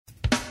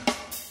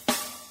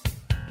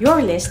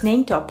You're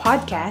listening to a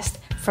podcast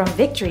from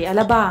Victory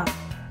Alabang.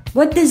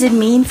 What does it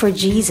mean for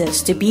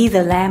Jesus to be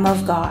the Lamb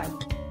of God?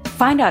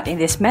 Find out in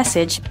this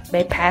message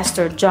by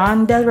Pastor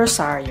John Del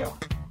Rosario.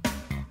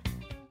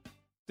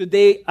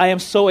 Today, I am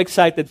so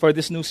excited for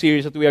this new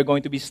series that we are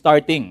going to be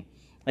starting.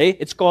 Okay?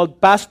 It's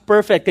called Past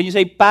Perfect. Can you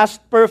say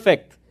Past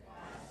Perfect?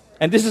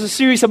 And this is a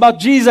series about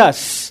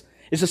Jesus.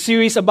 It's a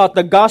series about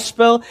the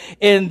gospel.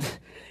 And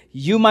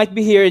you might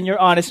be here and you're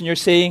honest and you're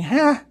saying,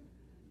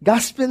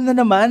 gospel na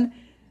naman?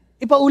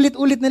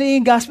 Ipaulit-ulit na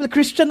yung gospel.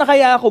 Christian na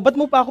kaya ako. Ba't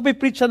mo pa ako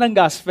preach ng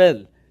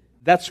gospel?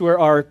 That's where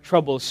our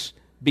troubles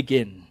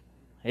begin.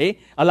 Okay?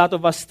 A lot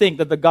of us think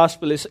that the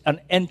gospel is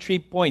an entry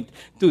point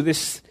to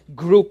this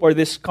group or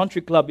this country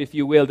club, if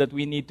you will, that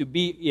we need to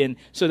be in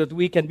so that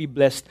we can be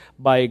blessed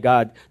by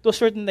God. To a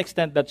certain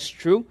extent, that's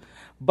true.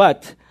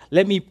 But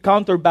let me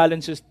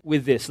counterbalance it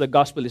with this. The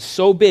gospel is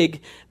so big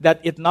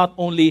that it not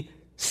only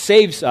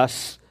saves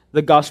us,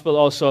 the gospel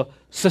also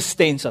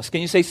sustains us.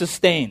 Can you say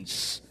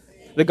sustains?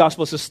 The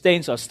gospel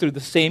sustains us through the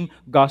same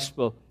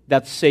gospel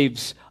that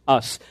saves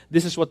us.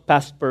 This is what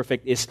past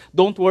perfect is.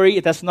 Don't worry,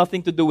 it has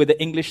nothing to do with the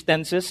English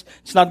tenses.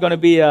 It's not going to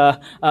be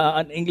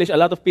an English. A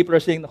lot of people are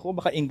saying, "Naku,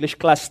 baka English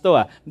class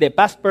to." The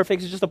past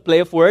perfect is just a play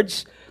of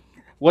words.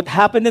 What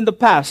happened in the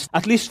past,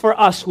 at least for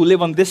us who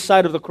live on this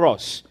side of the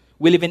cross,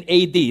 we live in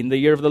AD, in the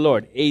year of the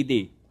Lord,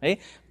 AD. Okay?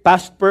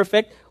 Past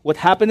perfect, what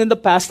happened in the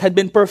past had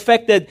been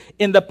perfected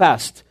in the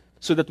past,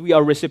 so that we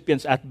are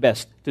recipients at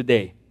best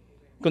today.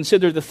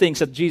 Consider the things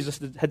that Jesus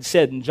had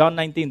said in John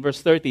 19,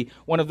 verse 30.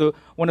 One of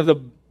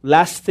the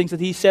last things that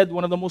he said,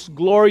 one of the most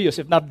glorious,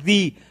 if not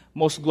the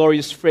most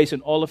glorious phrase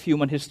in all of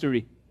human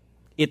history.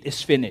 It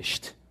is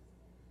finished.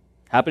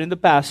 Happened in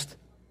the past,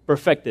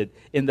 perfected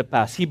in the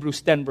past. Hebrews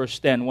 10, verse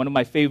 10, one of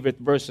my favorite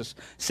verses,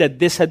 said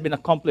this had been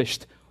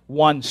accomplished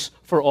once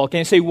for all. Can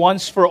you say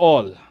once for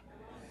all?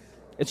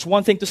 It's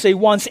one thing to say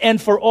once and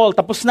for all.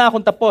 Tapos na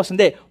akong tapos.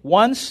 Hindi.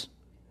 Once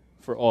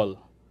for all.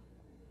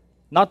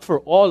 Not for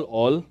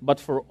all, but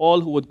for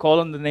all who would call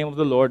on the name of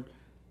the Lord,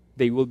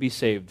 they will be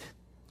saved.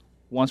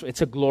 Once,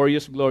 it's a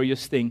glorious,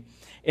 glorious thing.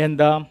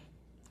 And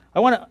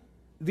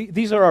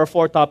these are our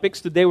four topics.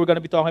 Today we're going to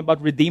be talking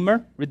about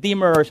Redeemer.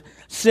 Redeemer are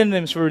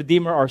synonyms for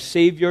Redeemer are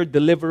Savior,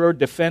 Deliverer,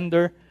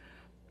 Defender,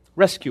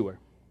 Rescuer.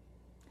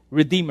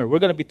 Redeemer. We're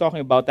going to be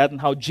talking about that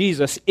and how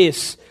Jesus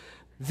is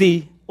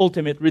the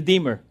ultimate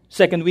Redeemer.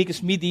 Second week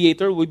is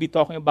Mediator. We'll be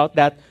talking about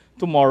that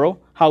tomorrow,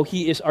 how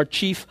he is our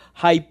chief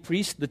high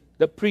priest,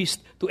 the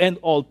priest to end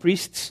all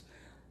priests.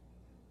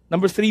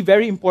 Number 3,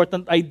 very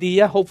important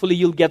idea. Hopefully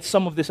you'll get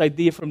some of this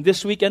idea from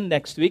this week and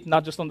next week,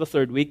 not just on the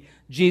third week.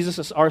 Jesus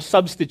is our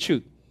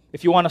substitute.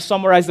 If you want to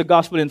summarize the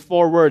gospel in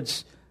 4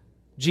 words,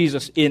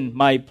 Jesus in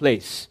my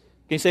place.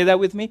 Can you say that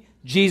with me?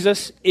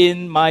 Jesus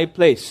in my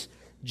place.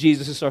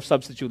 Jesus is our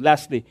substitute.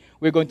 Lastly,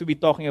 we're going to be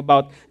talking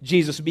about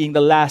Jesus being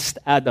the last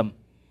Adam.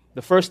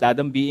 The first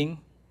Adam being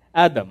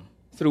Adam,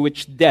 through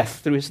which death,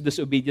 through his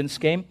disobedience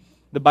came.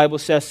 The Bible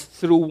says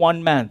through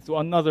one man, through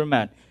another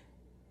man,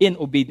 in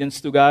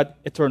obedience to God,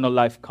 eternal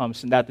life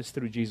comes, and that is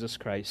through Jesus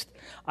Christ.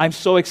 I'm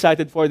so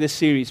excited for this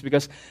series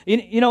because,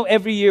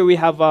 every year we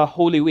have a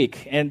Holy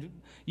Week, and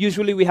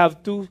usually we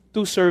have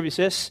two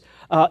services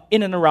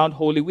in and around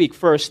Holy Week.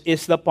 First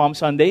is the Palm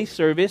Sunday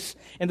service,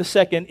 and the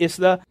second is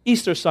the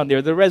Easter Sunday,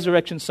 or the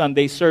Resurrection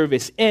Sunday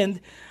service.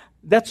 And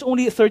that's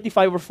only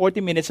 35 or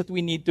 40 minutes that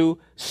we need to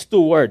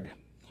steward.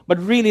 But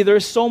really, there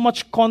is so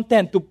much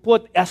content to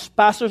put as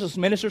pastors, as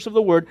ministers of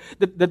the Word,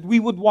 that we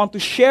would want to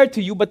share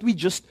to you, but we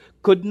just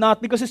could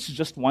not because it's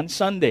just one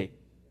Sunday.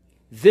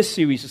 This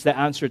series is the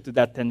answer to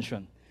that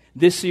tension.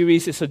 This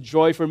series is a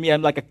joy for me.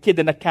 I'm like a kid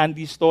in a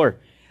candy store.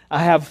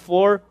 I have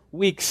 4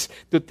 weeks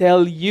to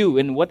tell you,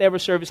 in whatever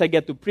service I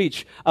get to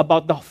preach,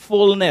 about the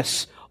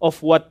fullness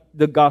of what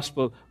the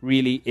gospel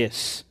really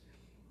is.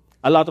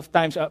 A lot of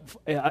times,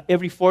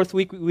 every 4th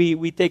week,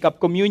 we take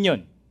up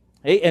communion.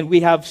 Okay? And we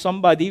have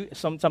somebody,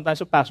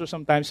 sometimes a pastor,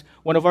 sometimes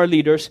one of our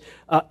leaders,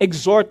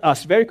 exhort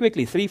us very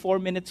quickly,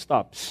 3-4 minute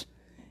stops.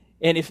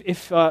 And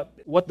if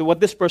what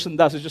this person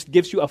does is just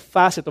gives you a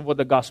facet of what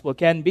the gospel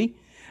can be.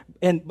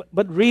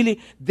 But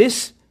really,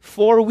 this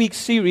 4-week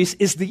series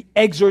is the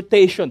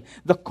exhortation,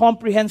 the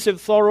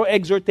comprehensive, thorough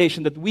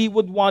exhortation that we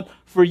would want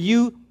for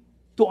you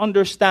to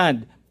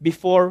understand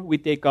before we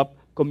take up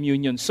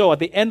communion. So at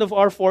the end of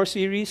our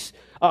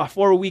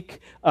 4-week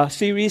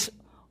series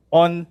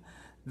on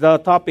the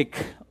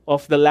topic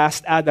of the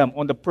last Adam,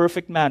 on the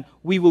perfect man,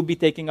 we will be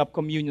taking up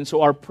communion.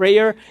 So our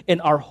prayer and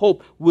our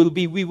hope will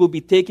be we will be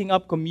taking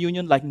up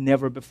communion like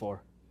never before.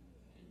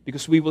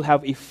 Because we will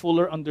have a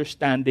fuller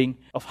understanding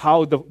of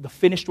how the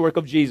finished work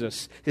of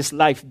Jesus, his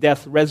life,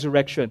 death,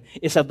 resurrection,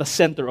 is at the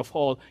center of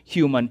all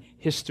human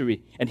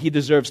history. And he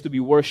deserves to be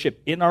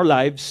worshipped in our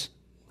lives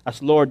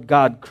as Lord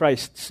God,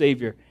 Christ,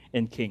 Savior,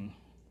 and King.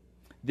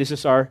 This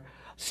is our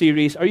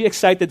series. Are you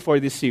excited for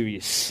this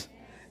series?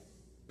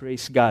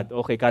 Praise God.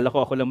 Okay, kala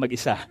ko ako lang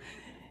mag-isa.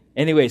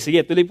 Anyway,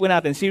 sige, tuloy po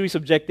natin. Series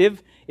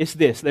objective is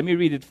this. Let me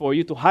read it for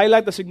you. To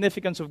highlight the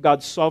significance of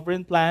God's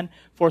sovereign plan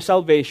for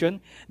salvation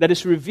that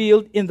is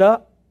revealed in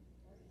the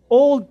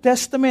Old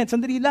Testament.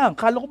 Sandali lang.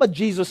 Kala ko ba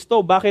Jesus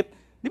to? Bakit?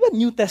 Di ba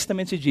New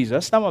Testament si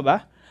Jesus? Tama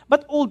ba?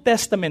 But Old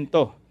Testament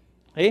to.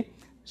 Okay?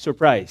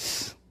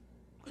 Surprise.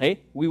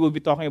 Okay? We will be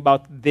talking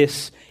about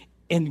this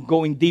and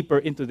going deeper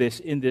into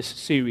this in this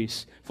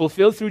series.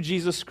 Fulfilled through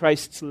Jesus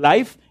Christ's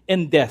life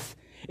and death.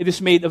 It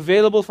is made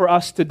available for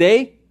us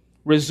today,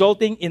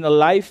 resulting in a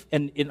life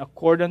and in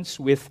accordance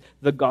with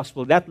the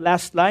gospel. That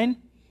last line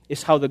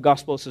is how the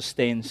gospel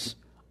sustains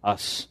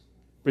us,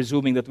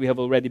 presuming that we have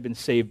already been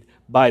saved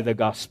by the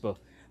gospel.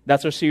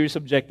 That's our series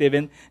objective.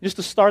 And just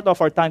to start off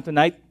our time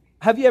tonight,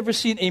 have you ever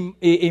seen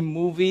a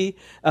movie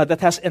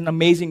that has an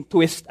amazing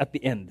twist at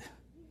the end?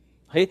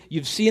 Okay?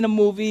 You've seen a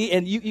movie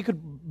and you could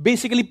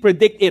basically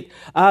predict it.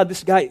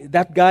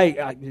 That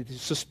guy,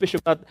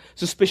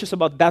 suspicious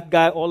about that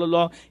guy all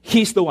along.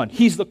 He's the one.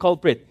 He's the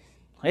culprit.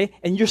 Okay?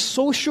 And you're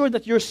so sure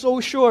that you're so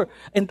sure.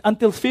 And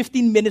until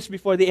 15 minutes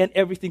before the end,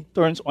 everything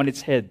turns on its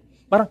head.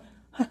 Parang,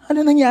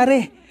 ano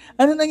nangyari?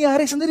 Ano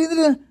nangyari? Sandali.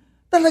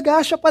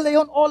 Talaga, siya pala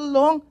yun all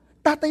along.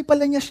 Tatay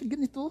pala niya siya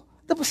ganito.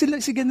 Tapos sila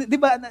si ganito.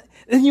 Diba?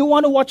 And you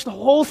want to watch the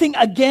whole thing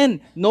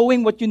again,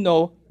 knowing what you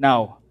know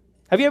now.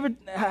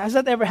 Has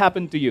that ever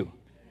happened to you?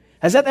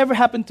 Has that ever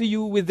happened to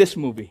you with this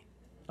movie?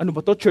 Ano ba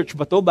to? Church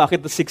ba to?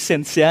 Bakit the Sixth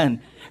Sense yan?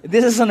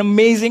 This is an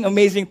amazing,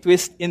 amazing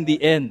twist in the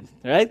end.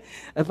 Right?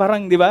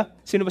 Parang, di ba?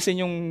 Sino ba sa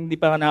inyong di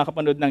pa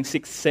nakakapanood ng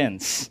Sixth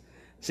Sense?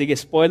 Sige,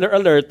 spoiler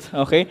alert.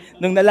 Okay?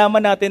 Nung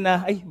nalaman natin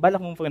na, ay,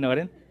 balak mong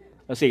panoorin?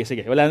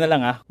 Sige, wala na lang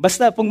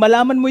Basta, kung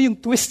malaman mo yung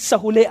twist sa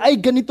huli, ay,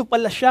 ganito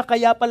pala siya,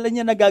 kaya pala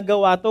niya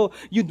nagagawa to.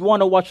 You'd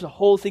want to watch the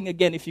whole thing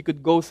again if you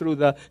could go through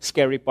the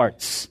scary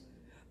parts.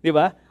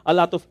 Diba? A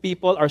lot of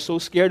people are so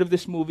scared of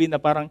this movie na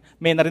parang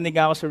may narinig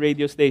ako sa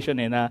radio station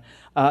na,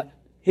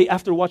 hey,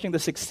 after watching The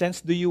Sixth Sense,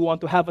 do you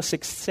want to have a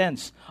sixth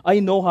sense? I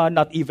know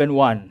not even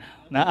one.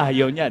 Na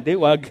ayaw niya. Di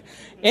wag.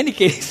 Any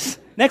case,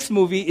 next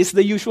movie is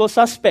The Usual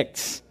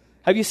Suspects.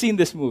 Have you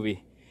seen this movie?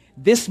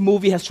 This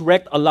movie has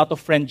wrecked a lot of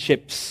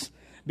friendships.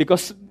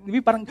 Because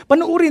parang,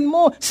 panuurin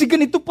mo, si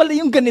ganito pala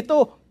yung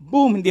ganito.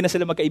 Boom, hindi na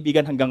sila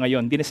magkaibigan hanggang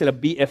ngayon. Hindi na sila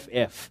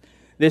BFF.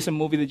 There's a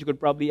movie that you could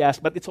probably ask,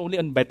 but it's only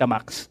on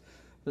Betamax.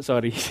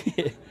 Sorry.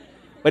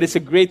 But it's a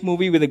great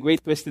movie with a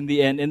great twist in the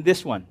end. And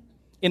this one,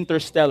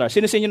 Interstellar.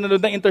 Sino sa inyo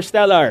nanonood ng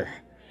Interstellar?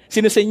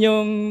 Sino sa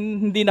inyong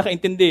hindi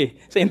nakaintindi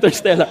sa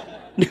Interstellar?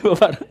 Di ba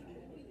parang?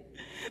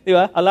 Di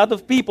ba? A lot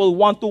of people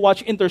want to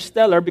watch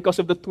Interstellar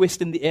because of the twist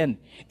in the end.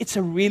 It's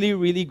a really,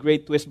 really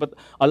great twist. But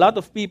a lot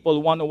of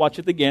people want to watch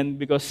it again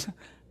because,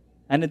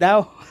 ano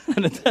daw?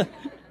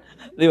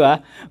 Di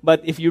ba?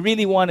 But if you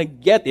really want to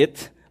get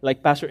it,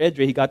 like Pastor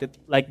Edre, he got it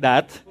like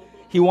that.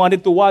 He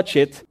wanted to watch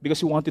it because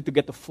he wanted to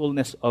get the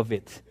fullness of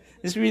it.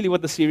 This is really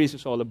what the series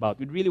is all about.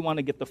 We really want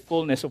to get the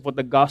fullness of what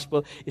the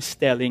gospel is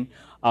telling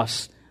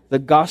us. The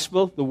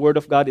gospel, the word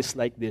of God is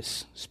like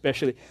this.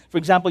 Especially, for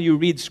example, you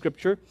read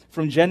scripture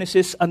from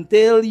Genesis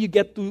until you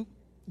get to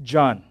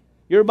John.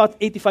 You're about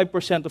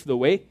 85% of the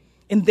way.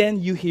 And then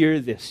you hear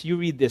this. You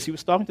read this. He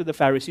was talking to the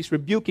Pharisees,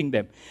 rebuking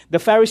them. The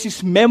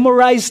Pharisees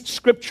memorized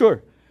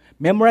scripture.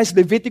 Memorized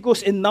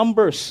Leviticus and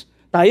Numbers.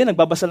 Tayo,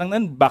 nagbabasa lang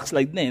nan,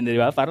 backslide na di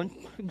ba? Parang,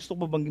 gusto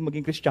ko ba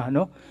maging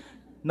Kristiyano?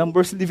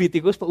 Numbers,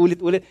 Leviticus,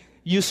 paulit-ulit.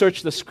 You search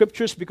the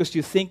scriptures because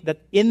you think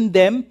that in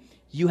them,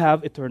 you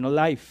have eternal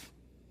life.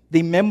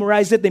 They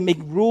memorize it, they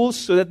make rules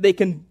so that they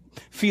can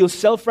feel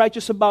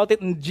self-righteous about it.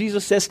 And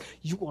Jesus says,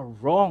 you are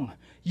wrong.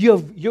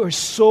 You're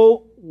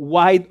so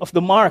wide of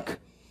the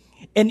mark.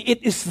 And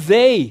it is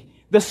they,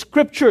 the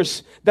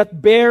scriptures,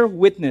 that bear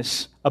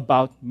witness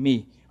about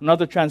me.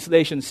 Another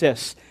translation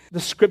says,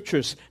 the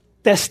scriptures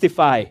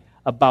testify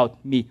about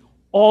me.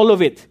 All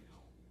of it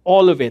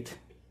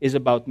is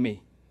about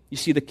me. You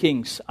see the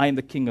kings, I am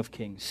the King of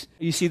kings.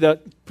 You see the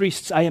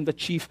priests, I am the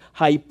chief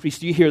high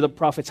priest. You hear the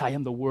prophets, I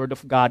am the word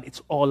of God. It's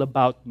all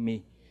about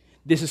me.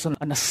 This is an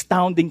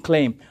astounding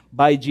claim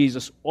by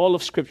Jesus. All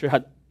of Scripture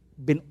had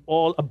been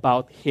all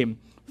about Him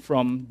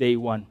from day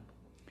one.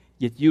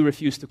 Yet you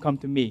refuse to come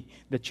to me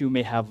that you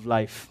may have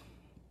life.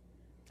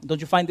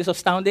 Don't you find this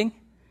astounding?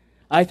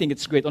 I think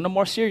it's great. On a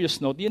more serious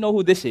note, do you know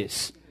who this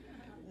is?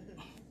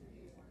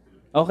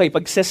 Okay,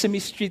 pag Sesame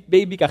Street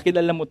baby ka,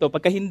 kilala mo to.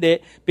 Pagka hindi,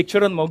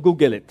 picturean mo,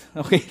 Google it.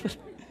 Okay?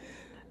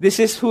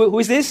 This is, who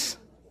is this?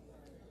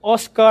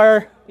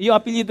 Oscar, yung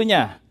apelyido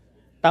niya.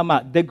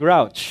 Tama, the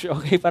Grouch.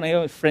 Okay, parang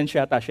yung French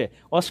yata siya.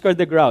 Oscar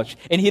the Grouch.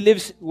 And he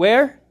lives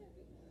where?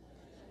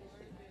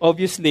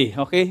 Obviously,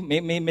 okay?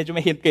 Medyo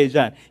may hint kayo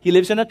dyan. He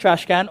lives in a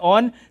trash can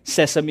on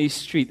Sesame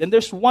Street. And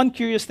there's one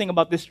curious thing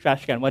about this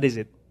trash can. What is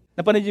it?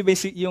 Napanood niyo ba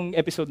yung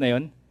episode na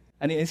yun?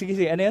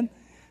 Sige, ano yun?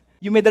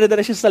 Yung may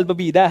dala-dala siya sa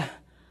salbabida.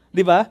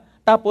 Di ba?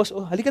 Tapos,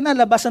 halika na,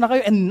 labasan na kayo.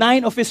 And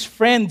 9 of his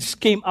friends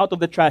came out of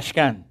the trash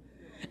can.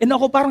 And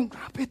ako parang,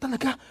 grabe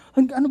talaga,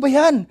 ano ba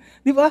yan?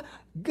 Di ba?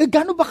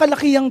 Gano'n ba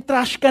kalaki yung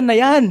trash can na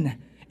yan?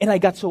 And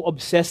I got so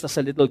obsessed as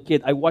a little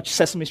kid. I watched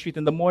Sesame Street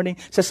in the morning,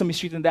 Sesame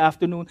Street in the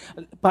afternoon.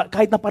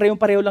 Kahit na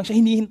parehong-pareho lang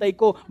siya, hinihintay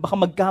ko, baka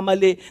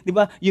magkamali. Di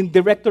ba? Yung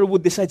director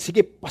would decide,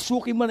 sige,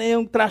 pasukin mo na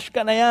yung trash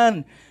can na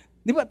yan.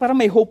 Di ba, parang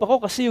may hope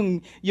ako kasi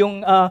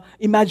yung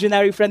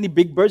imaginary friend ni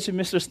Big Bird, si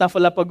Mr.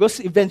 Snuffleupagus,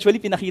 eventually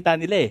pinakita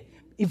nila eh.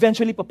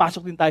 Eventually,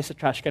 papasok din tayo sa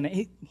trash can.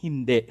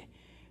 Hindi.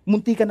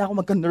 Munti ka na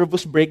ako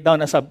magka-nervous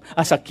breakdown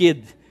as a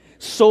kid.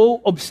 So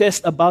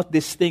obsessed about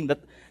this thing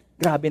that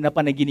grabe na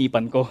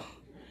panaginipan ko.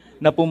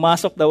 Na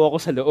pumasok daw ako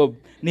sa loob.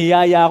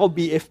 Niyaya ako,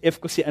 BFF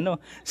ko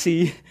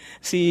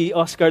si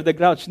Oscar the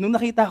Grouch. Nung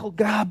nakita ko,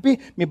 grabe,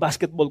 may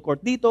basketball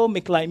court dito, may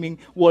climbing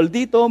wall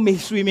dito, may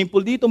swimming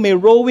pool dito, may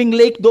rowing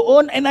lake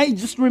doon, and I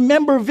just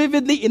remember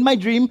vividly in my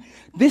dream,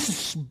 this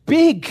is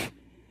big.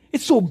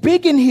 It's so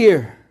big in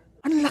here.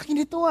 Ang laki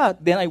nito ah.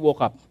 Then I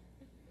woke up.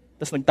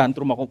 Tapos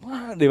nagtantrum ako,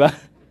 di ba?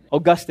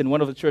 Augustine,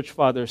 one of the church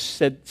fathers,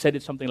 said it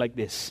something like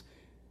this.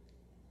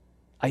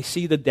 I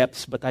see the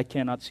depths, but I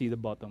cannot see the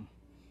bottom.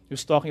 He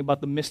was talking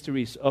about the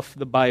mysteries of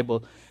the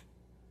Bible,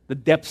 the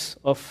depths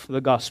of the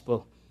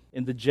gospel,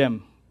 and the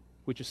gem,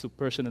 which is the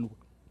person and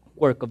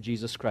work of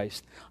Jesus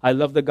Christ. I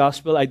love the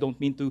gospel. I don't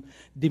mean to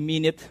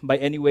demean it by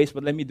any ways,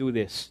 but let me do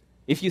this.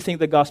 If you think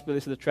the gospel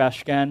is the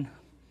trash can,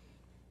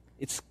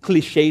 it's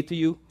cliche to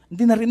you.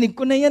 Hindi narinig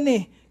ko na yan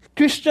eh.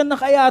 Christian na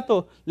kaya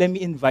to. Let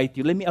me invite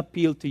you. Let me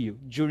appeal to you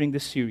during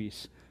this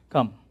series.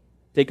 Come,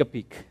 take a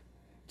peek.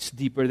 It's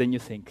deeper than you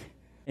think.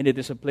 And it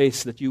is a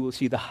place that you will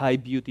see the high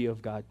beauty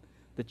of God.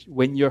 That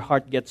when your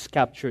heart gets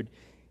captured,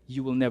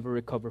 you will never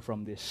recover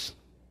from this.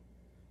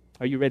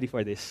 Are you ready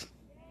for this?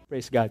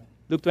 Praise God.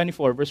 Luke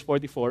 24, verse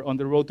 44, on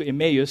the road to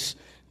Emmaus,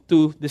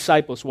 two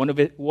disciples, one of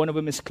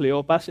them is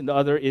Cleopas and the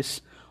other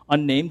is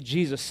unnamed.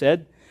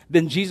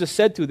 Then Jesus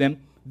said to them,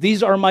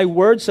 these are my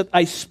words that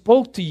I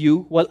spoke to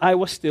you while I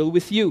was still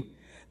with you,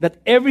 that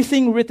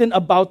everything written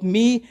about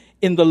me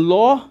in the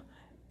law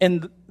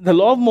and the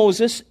law of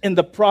Moses and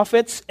the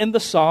prophets and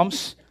the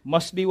Psalms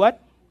must be what?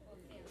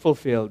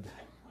 Fulfilled.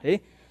 Okay?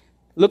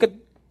 Look at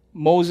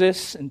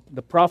Moses and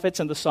the prophets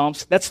and the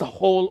Psalms. That's the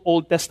whole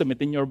Old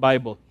Testament in your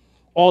Bible.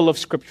 All of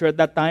Scripture at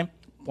that time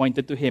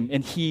pointed to Him,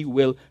 and He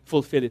will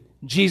fulfill it.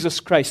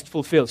 Jesus Christ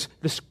fulfills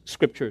the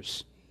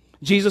Scriptures.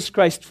 Jesus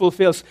Christ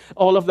fulfills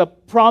all of the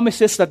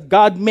promises that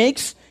God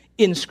makes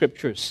in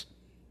Scriptures.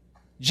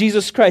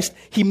 Jesus Christ,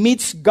 He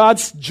meets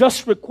God's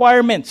just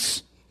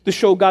requirements to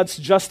show God's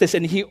justice,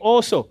 and He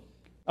also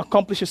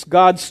accomplishes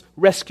God's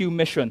rescue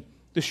mission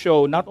to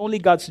show not only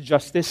God's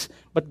justice,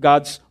 but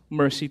God's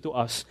mercy to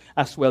us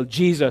as well.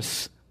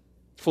 Jesus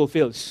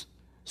fulfills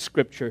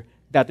Scripture.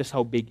 That is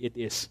how big it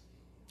is.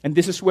 And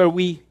this is where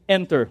we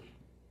enter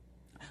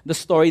the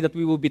story that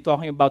we will be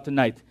talking about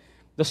tonight.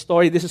 This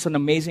is an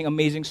amazing,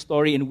 amazing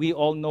story, and we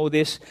all know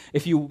this.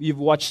 If you've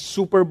watched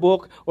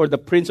Superbook, or The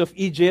Prince of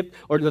Egypt,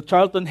 or the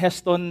Charlton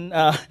Heston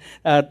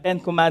 10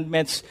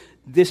 Commandments,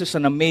 this is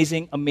an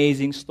amazing,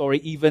 amazing story.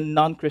 Even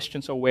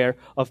non-Christians are aware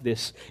of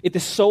this. It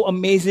is so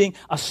amazing,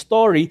 a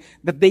story,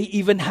 that they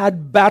even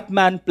had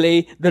Batman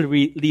play the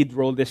lead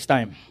role this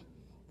time.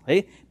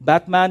 Okay?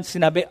 Batman,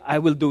 sinabi, I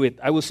will do it.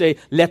 I will say,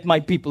 let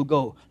my people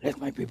go. Let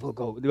my people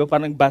go. Di ba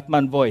parang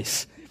Batman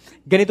voice?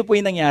 Ganito po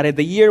yung nangyari.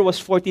 The year was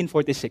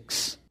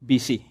 1446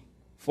 BC.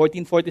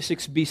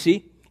 1446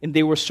 BC, and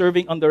they were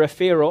serving under a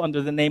pharaoh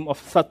under the name of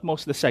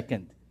Thutmose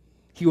II.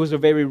 He was a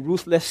very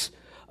ruthless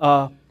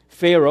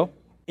pharaoh,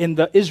 and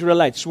the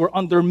Israelites were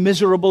under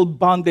miserable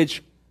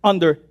bondage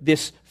under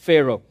this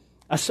pharaoh.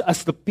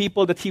 As the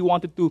people that he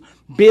wanted to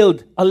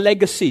build a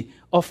legacy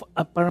of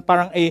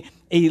parang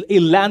a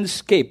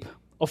landscape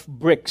of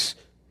bricks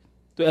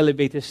to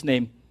elevate his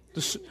name,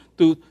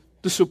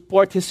 to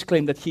support his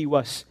claim that he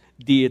was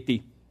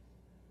deity.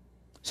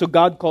 So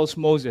God calls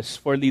Moses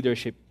for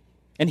leadership.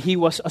 And he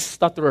was a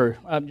stutterer,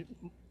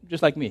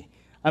 just like me.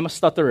 I'm a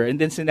stutterer.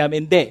 And then sinabi,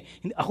 hindi,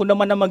 ako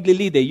naman na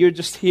magli-lead eh. You're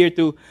just here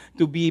to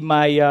be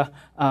my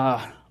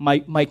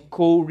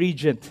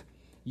co-regent.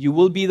 You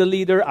will be the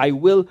leader. I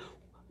will.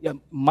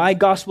 My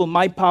gospel,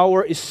 my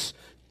power is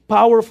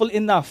powerful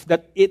enough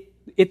that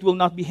it will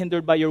not be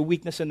hindered by your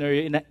weakness and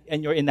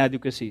your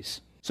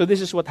inadequacies. So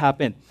this is what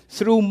happened.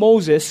 Through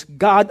Moses,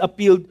 God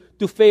appealed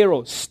to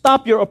Pharaoh.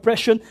 Stop your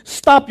oppression.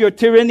 Stop your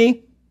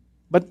tyranny.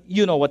 But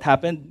you know what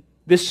happened.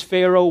 This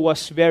Pharaoh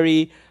was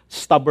very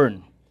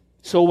stubborn.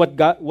 So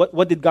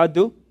what did God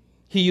do?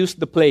 He used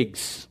the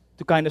plagues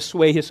to kind of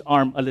sway his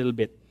arm a little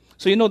bit.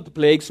 So you know the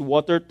plagues,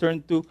 water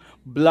turned to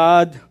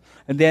blood,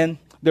 and then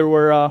there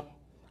were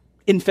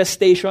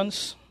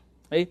infestations,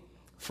 right?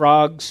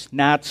 Frogs,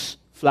 gnats,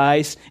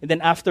 flies, and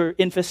then after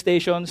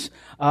infestations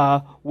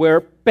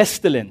were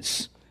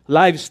pestilence.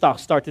 Livestock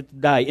started to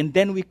die, and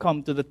then we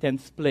come to the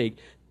 10th plague.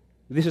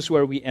 This is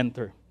where we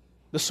enter.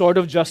 The sword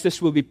of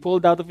justice will be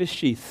pulled out of his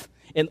sheath,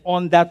 and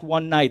on that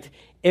one night,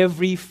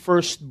 every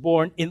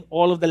firstborn in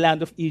all of the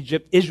land of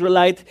Egypt,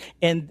 Israelite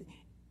and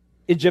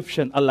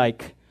Egyptian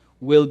alike,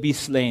 will be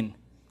slain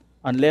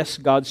unless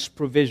God's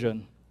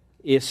provision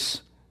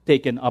is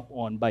taken up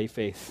on by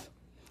faith.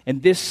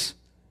 And this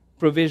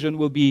provision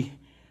will be,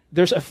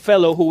 there's a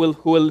fellow who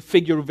will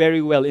figure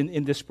very well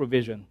in this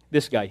provision.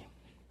 This guy.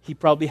 He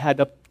probably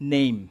had a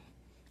name.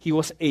 He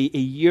was a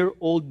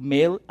year-old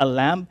male, a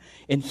lamb,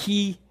 and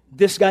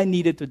this guy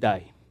needed to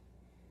die.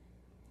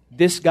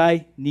 This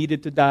guy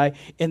needed to die,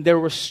 and there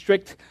were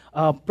strict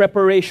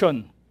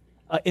preparation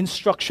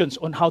instructions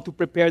on how to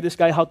prepare this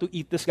guy, how to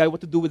eat this guy,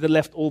 what to do with the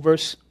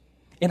leftovers,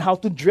 and how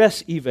to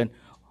dress even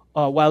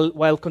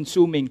while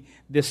consuming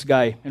this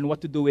guy, and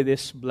what to do with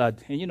his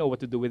blood. And you know what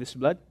to do with his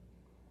blood?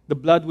 The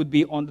blood would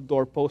be on the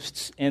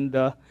doorposts and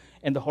the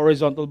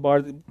horizontal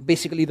bar,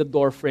 basically the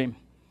door frame.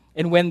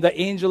 And when the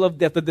angel of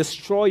death, the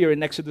destroyer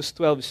in Exodus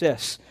 12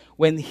 says,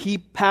 when he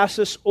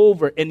passes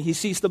over and he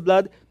sees the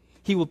blood,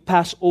 he will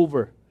pass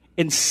over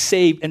and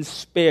save and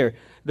spare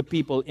the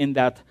people in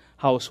that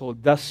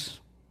household. Thus,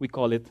 we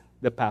call it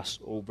the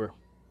Passover.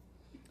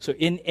 So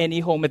in any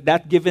home at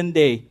that given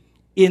day,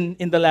 in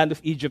the land of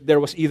Egypt, there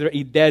was either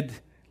a dead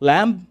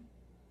lamb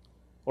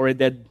or a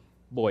dead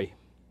boy.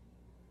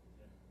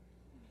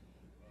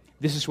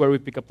 This is where we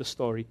pick up the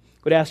story.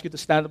 Could I ask you to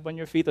stand up on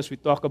your feet as we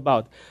talk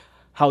about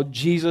how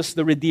Jesus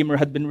the Redeemer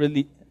had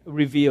been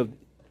revealed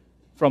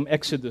from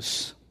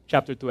Exodus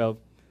chapter 12.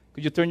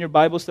 Could you turn your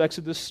Bibles to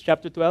Exodus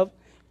chapter 12?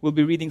 We'll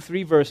be reading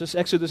 3 verses.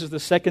 Exodus is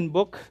the second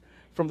book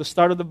from the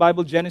start of the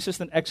Bible, Genesis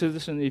and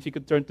Exodus, and if you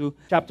could turn to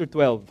chapter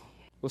 12.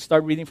 We'll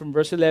start reading from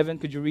verse 11.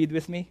 Could you read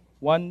with me?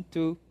 1,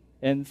 2,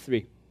 and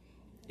 3.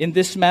 In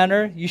this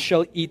manner you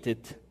shall eat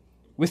it,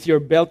 with your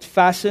belt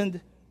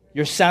fastened,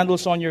 your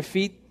sandals on your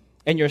feet,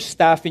 and your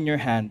staff in your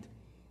hand.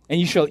 And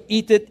you shall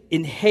eat it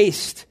in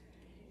haste.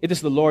 It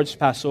is the Lord's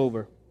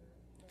Passover.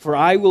 For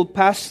I will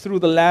pass through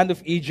the land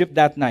of Egypt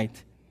that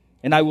night,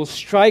 and I will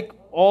strike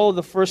all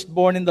the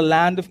firstborn in the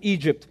land of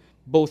Egypt,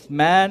 both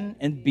man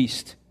and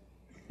beast.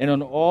 And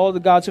on all the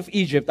gods of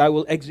Egypt I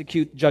will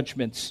execute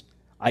judgments.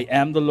 I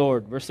am the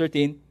Lord. Verse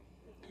 13.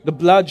 The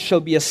blood shall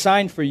be a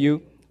sign for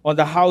you on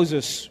the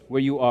houses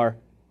where you are.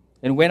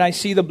 And when I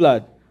see the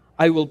blood,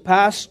 I will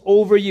pass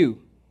over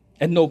you,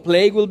 and no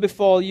plague will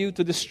befall you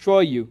to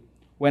destroy you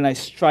when I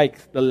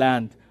strike the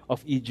land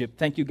of Egypt.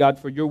 Thank you, God,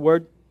 for your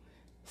word.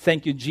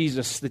 Thank you,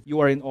 Jesus, that you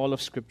are in all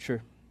of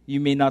Scripture.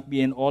 You may not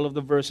be in all of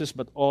the verses,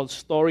 but all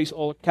stories,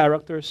 all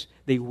characters,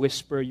 they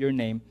whisper your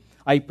name.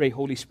 I pray,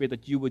 Holy Spirit,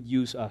 that you would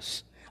use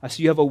us. As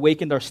you have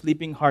awakened our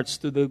sleeping hearts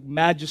to the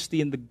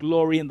majesty and the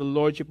glory and the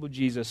lordship of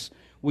Jesus,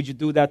 would you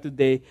do that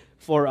today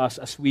for us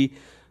as we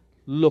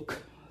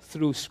look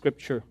through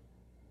Scripture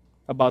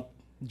about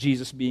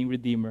Jesus being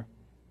Redeemer?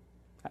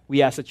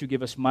 We ask that you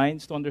give us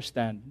minds to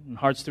understand and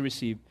hearts to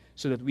receive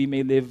so that we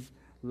may live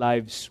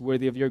lives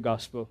worthy of your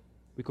gospel.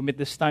 We commit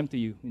this time to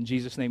you. In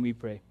Jesus' name we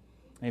pray.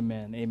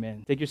 Amen.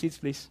 Amen. Take your seats,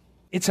 please.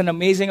 It's an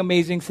amazing,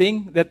 amazing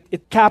thing that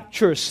it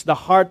captures the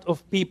heart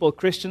of people,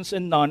 Christians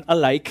and non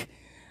alike,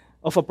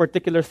 of a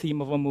particular theme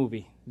of a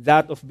movie.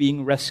 That of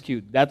being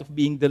rescued, that of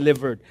being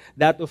delivered,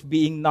 that of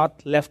being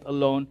not left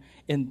alone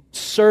and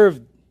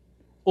served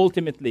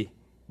ultimately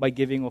by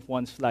giving of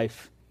one's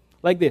life.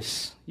 Like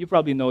this. You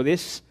probably know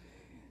this.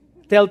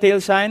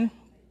 Telltale sign,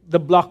 the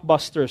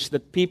blockbusters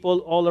that people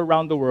all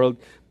around the world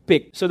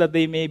pick so that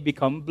they may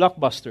become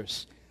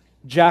blockbusters.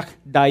 Jack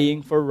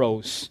dying for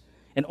Rose.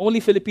 And only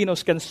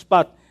Filipinos can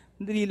spot,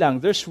 hindi lang,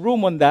 there's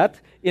room on that.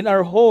 In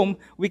our home,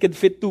 we could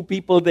fit 2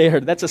 people there.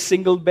 That's a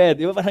single bed.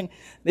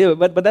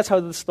 But that's how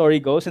the story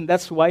goes, and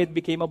that's why it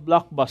became a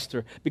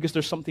blockbuster, because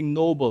there's something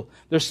noble.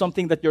 There's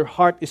something that your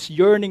heart is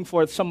yearning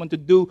for someone to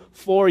do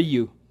for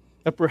you,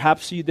 that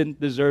perhaps you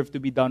didn't deserve to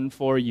be done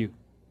for you.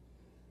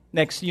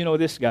 Next, you know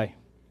this guy.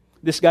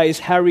 This guy is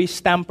Harry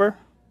Stamper.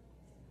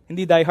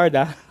 Hindi Die Hard,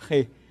 ah?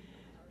 Okay.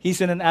 He's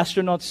in an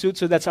astronaut suit,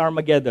 so that's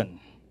Armageddon.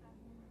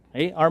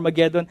 Okay?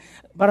 Armageddon.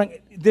 Parang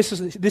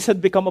this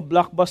had become a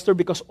blockbuster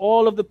because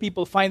all of the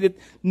people find it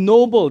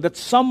noble that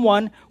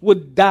someone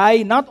would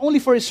die not only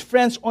for his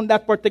friends on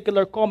that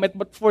particular comet,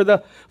 but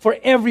for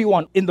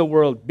everyone in the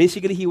world.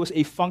 Basically, he was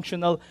a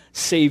functional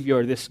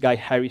savior, this guy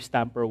Harry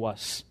Stamper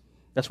was.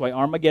 That's why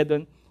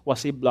Armageddon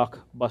was a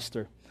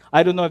blockbuster.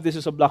 I don't know if this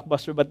is a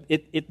blockbuster, but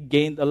it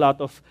gained a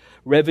lot of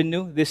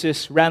revenue. This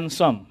is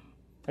Ransom.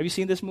 Have you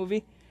seen this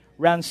movie?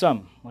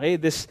 Ransom. Okay,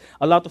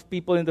 a lot of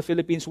people in the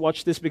Philippines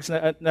watched this because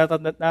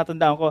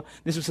natandaan ko,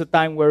 this was a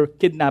time where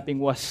kidnapping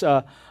was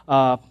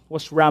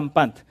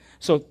rampant.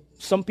 So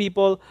some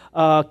people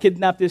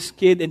kidnapped this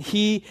kid, and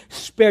he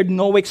spared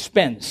no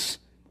expense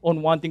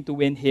on wanting to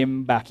win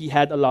him back. He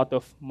had a lot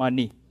of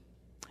money.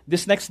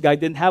 This next guy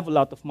didn't have a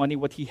lot of money.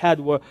 What he had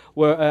were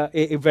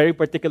a very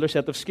particular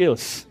set of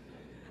skills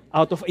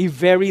out of a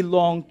very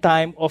long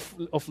time of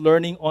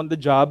learning on the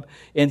job,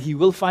 and he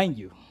will find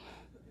you.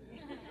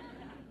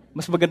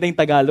 Mas maganda yung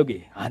Tagalog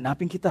eh.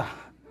 Hanapin kita.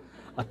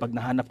 At pag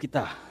nahanap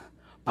kita,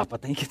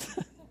 papatayin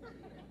kita.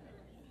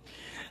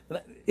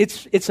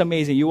 It's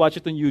amazing. You watch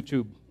it on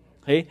YouTube.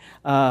 Okay?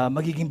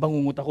 Magiging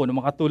bangungot ako ng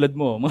mga tulad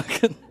mo.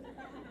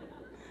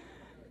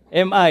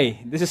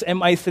 MI. This is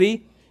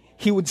MI3.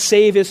 He would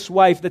save his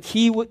wife that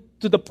he would,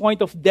 to the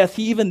point of death.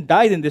 He even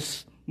died in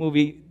this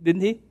movie,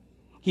 didn't he?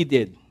 He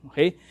did.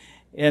 Okay?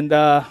 And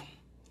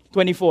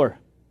 24,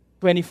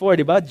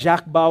 diba?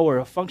 Jack Bauer,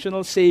 a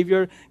functional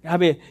savior.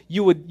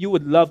 You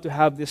would love to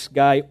have this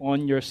guy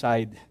on your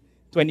side.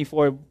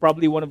 24,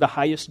 probably one of the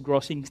highest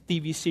grossing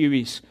TV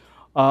series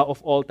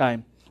of all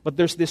time. But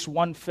there's this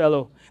one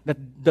fellow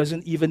that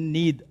doesn't even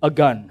need a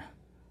gun.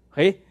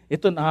 Okay?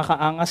 Ito,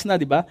 nakakaangas na,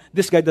 di ba?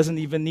 This guy doesn't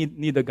even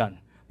need a gun.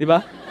 Di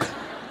ba?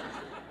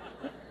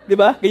 Di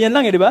ba? Ganyan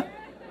lang di ba?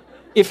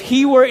 If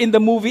he were in the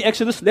movie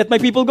Exodus, let my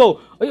people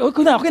go. Ay,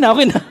 okay na.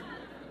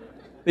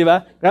 Di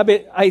ba?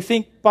 Grabe, I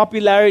think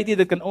popularity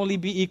that can only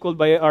be equaled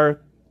by our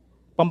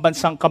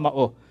pambansang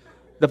kamao.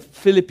 The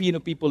Filipino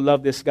people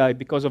love this guy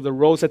because of the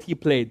roles that he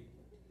played.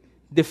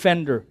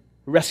 Defender,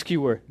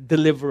 rescuer,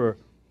 deliverer,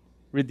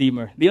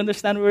 redeemer. Do you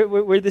understand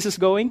where this is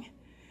going?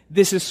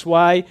 This is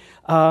why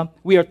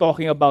we are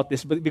talking about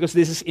this, because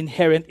this is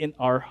inherent in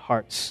our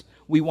hearts.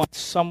 We want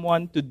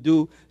someone to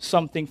do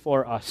something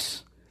for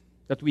us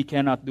that we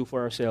cannot do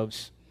for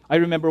ourselves. I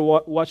remember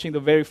watching the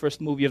very first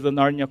movie of the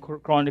Narnia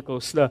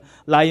Chronicles, The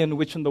Lion,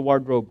 Witch, and the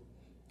Wardrobe.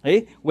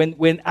 Okay?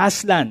 When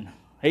Aslan,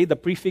 okay, the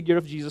prefigure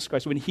of Jesus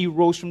Christ, when he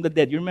rose from the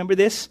dead, you remember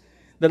this?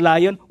 The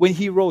lion, when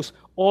he rose,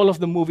 all of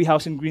the movie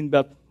house in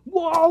Greenbelt,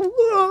 wow!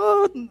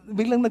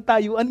 Biglang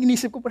nagtayuan,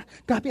 inisip ko,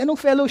 grabe, anong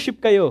fellowship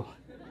kayo?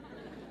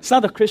 It's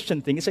not a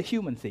Christian thing, it's a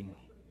human thing.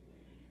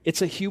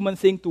 It's a human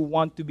thing to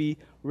want to be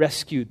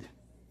rescued.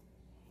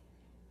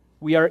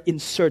 We are in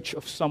search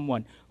of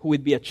someone who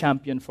would be a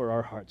champion for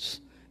our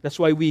hearts. That's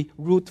why we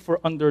root for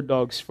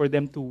underdogs, for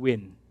them to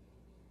win.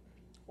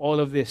 All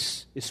of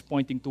this is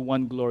pointing to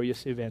one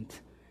glorious event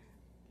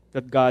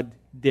that God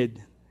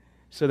did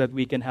so that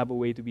we can have a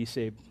way to be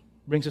saved.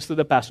 Brings us to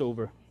the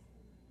Passover.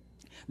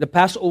 The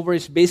Passover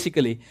is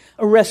basically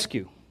a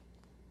rescue.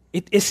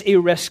 It is a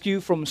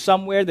rescue from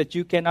somewhere that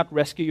you cannot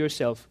rescue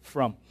yourself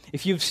from.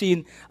 If you've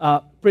seen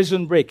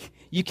Prison Break,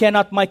 you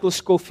cannot Michael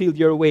Scofield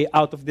your way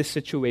out of this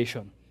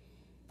situation.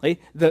 Okay?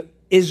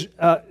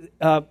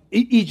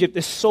 Egypt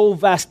is so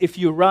vast, if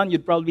you run,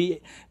 you'd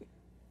probably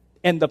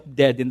end up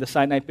dead in the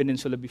Sinai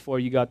Peninsula before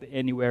you got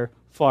anywhere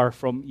far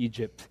from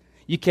Egypt.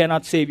 You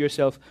cannot save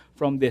yourself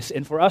from this.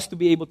 And for us to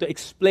be able to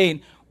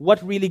explain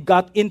what really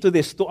got into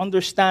this, to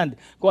understand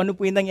kung ano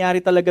po yung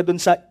nangyari talaga dun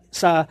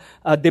sa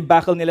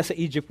debacle nila sa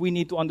Egypt, we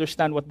need to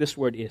understand what this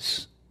word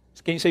is.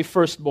 Can you say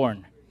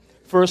firstborn?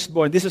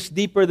 Firstborn. This is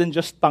deeper than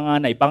just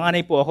panganay.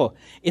 Panganay po ako.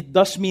 It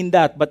does mean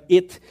that, but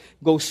it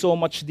goes so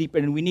much deeper.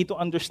 And we need to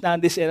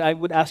understand this, and I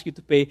would ask you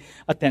to pay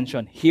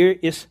attention. Here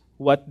is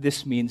what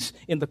this means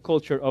in the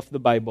culture of the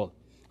Bible.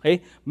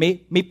 Okay?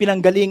 May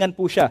pinanggalingan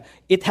po siya.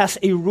 It has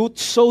a root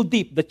so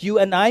deep that you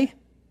and I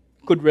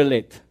could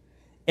relate.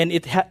 And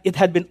it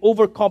had been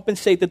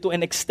overcompensated to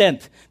an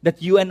extent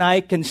that you and I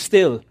can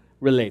still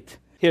relate.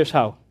 Here's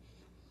how.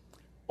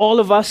 All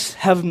of us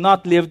have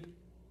not lived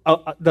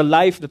the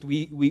life that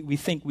we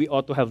think we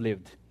ought to have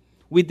lived.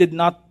 We did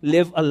not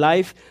live a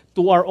life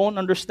to our own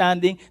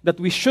understanding that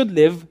we should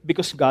live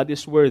because God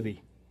is worthy.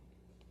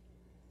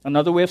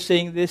 Another way of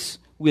saying this,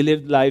 we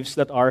lived lives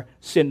that are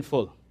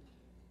sinful.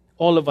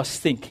 All of us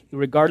think,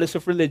 regardless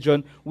of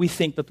religion, we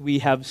think that we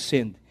have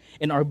sinned.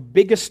 And our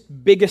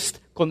biggest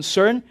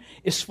concern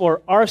is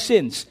for our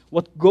sins.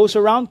 What goes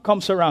around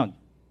comes around.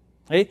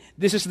 Okay?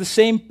 This is the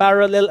same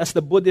parallel as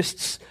the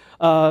Buddhists'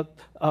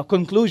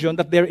 conclusion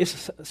that there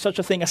is such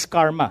a thing as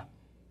karma.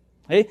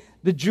 Okay?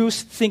 The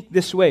Jews think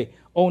this way.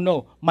 Oh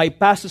no, my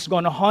past is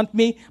going to haunt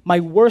me.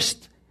 My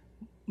worst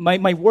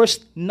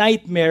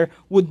nightmare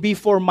would be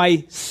for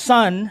my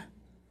son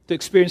to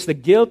experience the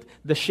guilt,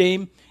 the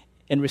shame,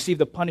 and receive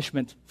the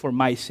punishment for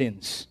my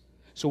sins.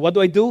 So what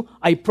do?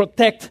 I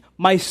protect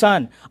my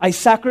son. I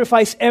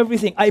sacrifice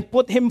everything. I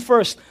put him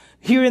first.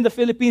 Here in the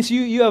Philippines,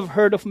 you have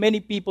heard of many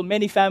people,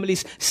 many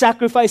families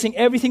sacrificing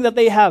everything that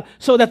they have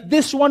so that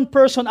this one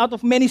person out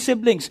of many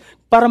siblings,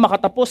 para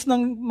makatapos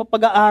ng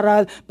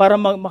pag-aaral, para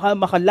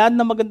makaland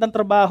ng magandang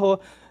trabaho,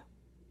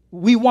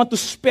 we want to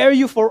spare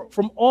you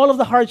from all of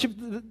the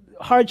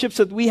hardships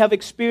that we have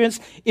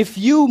experienced. If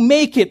you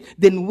make it,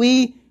 then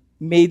we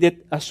made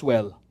it as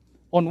well.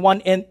 On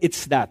one end,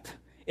 it's that.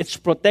 It's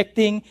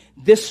protecting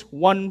this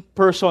one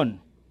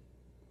person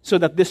so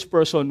that this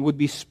person would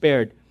be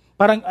spared.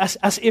 Parang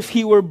as if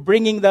he or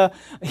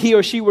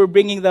she were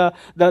bringing the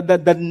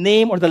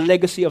name or the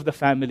legacy of the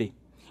family.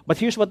 But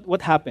here's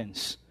what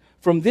happens.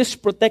 From this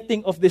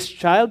protecting of this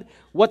child,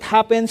 what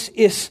happens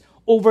is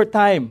over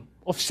time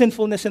of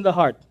sinfulness in the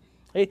heart.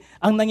 Okay?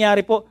 Ang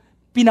nangyari po,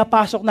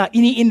 pinapasok na,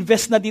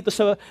 ini-invest na dito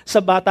sa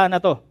bata na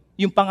to,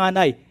 yung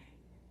panganay.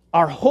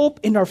 Our hope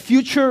and our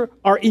future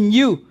are in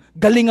you.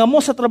 Galingan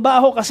mo sa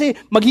trabaho kasi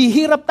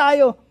maghihirap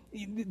tayo.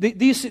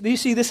 Do you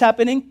see this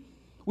happening?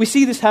 We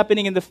see this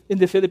happening in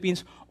the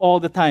Philippines all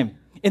the time.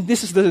 And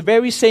this is the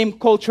very same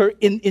culture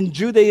in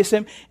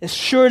Judaism as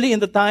surely in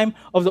the time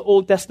of the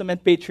Old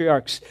Testament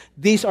patriarchs.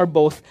 These are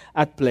both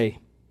at play.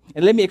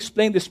 And let me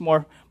explain this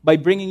more by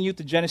bringing you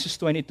to Genesis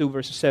 22,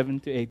 verses 7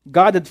 to 8.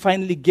 God had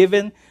finally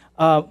given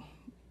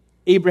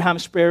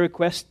Abraham's prayer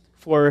request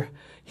for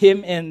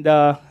him and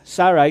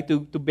Sarai to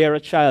bear a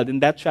child,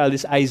 and that child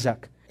is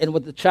Isaac. And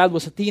when the child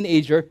was a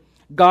teenager,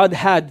 God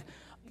had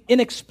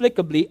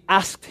inexplicably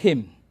asked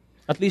him,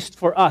 at least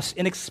for us,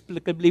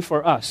 inexplicably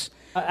for us,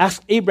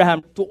 asked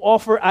Abraham to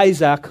offer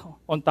Isaac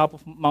on top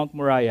of Mount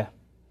Moriah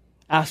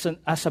as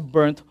a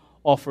burnt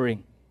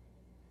offering.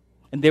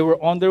 And they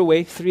were on their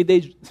way,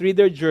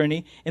 3-day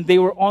journey, and they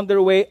were on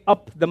their way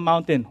up the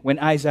mountain when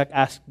Isaac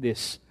asked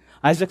this.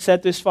 Isaac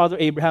said to his father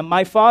Abraham,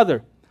 "My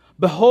father,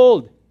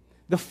 behold,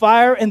 the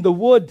fire and the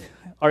wood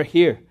are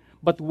here,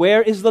 but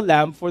where is the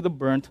lamb for the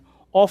burnt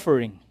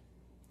offering?"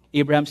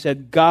 Abraham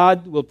said,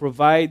 "God will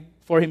provide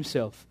for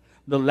himself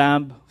the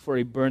lamb for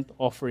a burnt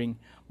offering,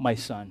 my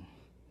son."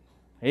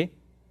 Okay?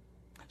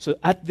 So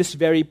at this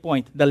very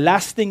point, the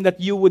last thing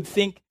that you would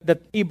think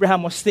that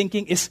Abraham was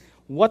thinking is,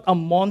 what a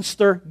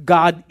monster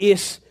God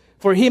is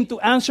for him to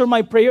answer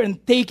my prayer and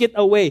take it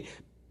away.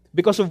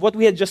 Because of what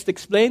we had just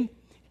explained,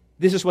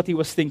 this is what he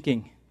was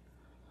thinking.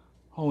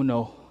 Oh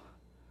no,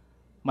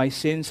 my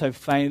sins have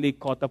finally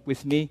caught up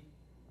with me.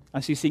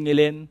 Ang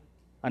sisingilin,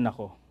 anak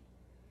ko.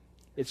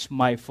 It's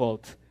my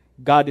fault.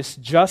 God is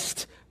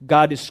just.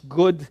 God is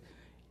good.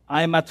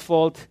 I'm at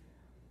fault.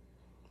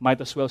 Might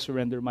as well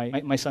surrender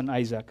my son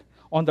Isaac.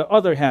 On the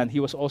other hand, he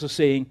was also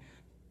saying,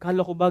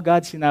 "Kala ko ba,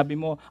 God, sinabi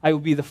mo, I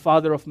will be the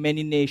father of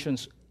many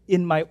nations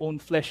in my own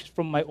flesh,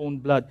 from my own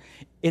blood.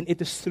 And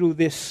it is through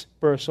this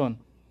person."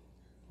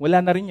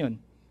 Wala na rin yun.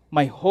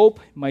 My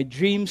hope, my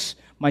dreams,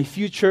 my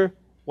future,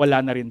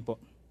 wala na rin po.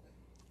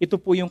 Ito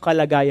po yung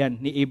kalagayan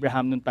ni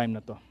Abraham nung time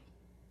na to.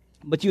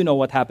 But you know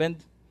what happened?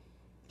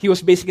 He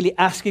was basically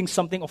asking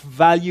something of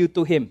value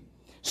to him.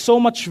 So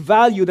much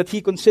value that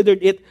he considered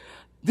it,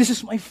 this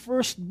is my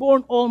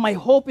firstborn, all my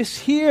hope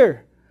is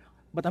here.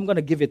 But I'm going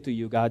to give it to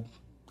you, God.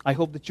 I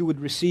hope that you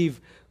would receive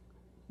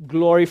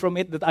glory from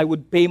it, that I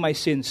would pay my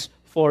sins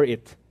for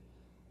it.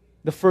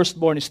 The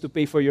firstborn is to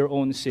pay for your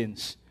own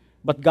sins.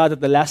 But God,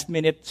 at the last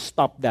minute,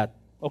 stopped that.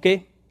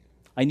 Okay?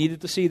 I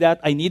needed to see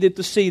that. I needed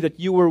to see that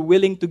you were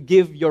willing to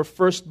give your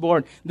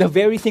firstborn, the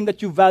very thing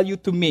that you value,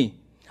 to me,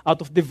 out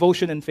of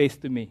devotion and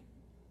faith to me.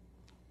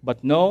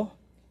 But no,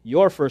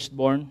 your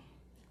firstborn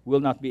will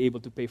not be able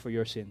to pay for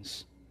your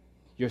sins.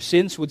 Your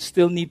sins would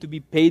still need to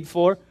be paid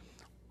for.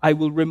 I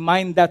will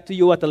remind that to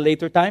you at a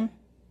later time.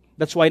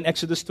 That's why in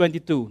Exodus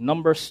 22,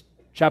 Numbers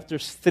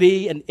chapters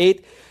 3 and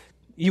 8,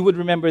 you would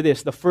remember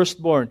this. The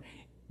firstborn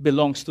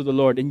belongs to the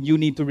Lord and you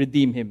need to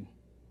redeem him.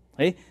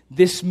 Okay?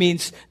 This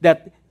means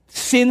that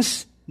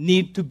sins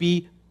need to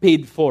be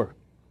paid for,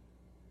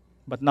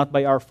 but not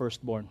by our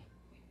firstborn.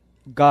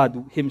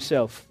 God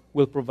himself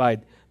will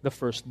provide the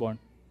firstborn.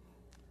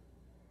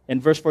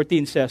 And verse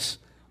 14 says,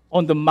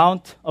 "On the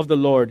mount of the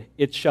Lord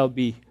it shall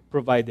be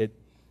provided."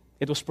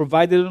 It was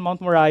provided on Mount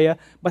Moriah,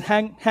 but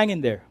hang in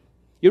there.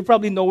 You'll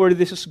probably know where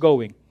this is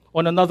going.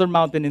 On another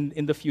mountain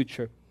in the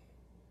future,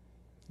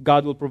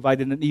 God will provide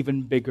in an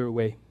even bigger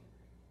way.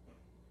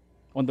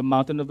 On the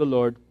mountain of the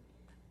Lord,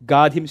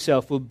 God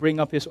himself will bring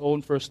up his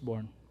own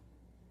firstborn.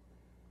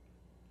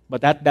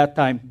 But at that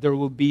time, there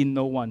will be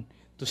no one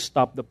to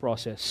stop the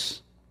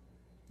process.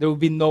 There will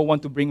be no one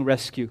to bring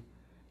rescue.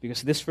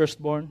 Because this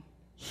firstborn,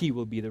 he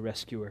will be the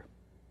rescuer.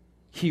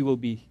 He will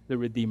be the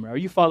redeemer. Are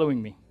you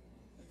following me?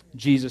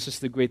 Jesus is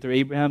the greater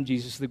Abraham.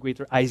 Jesus is the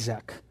greater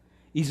Isaac.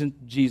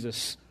 Isn't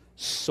Jesus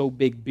so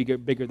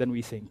bigger than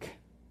we think?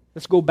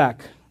 Let's go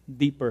back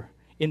deeper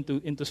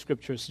into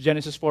scriptures.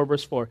 Genesis 4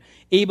 verse 4.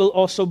 Abel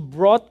also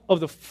brought of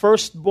the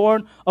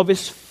firstborn of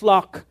his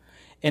flock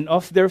and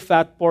of their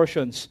fat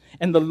portions.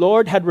 And the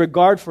Lord had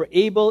regard for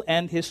Abel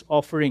and his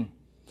offering.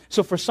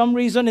 So for some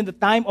reason, in the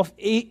time of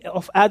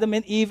Adam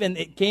and Eve and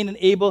Cain and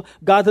Abel,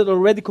 God had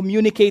already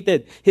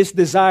communicated his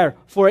desire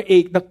for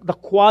the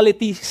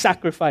quality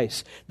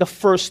sacrifice, the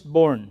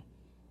firstborn.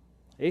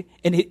 Okay?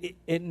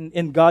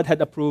 And God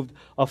had approved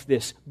of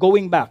this.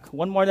 Going back,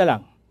 one more na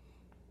lang.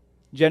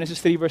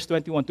 Genesis 3 verse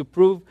 21, to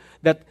prove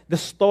that the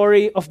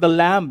story of the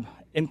Lamb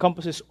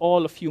encompasses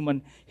all of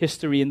human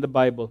history in the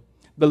Bible.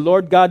 The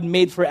Lord God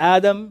made for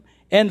Adam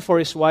and for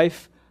his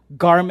wife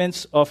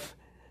garments of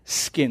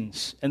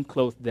skins and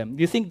clothed them.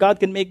 Do you think God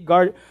can make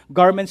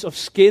garments of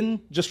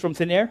skin just from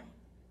thin air?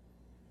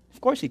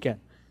 Of course he can.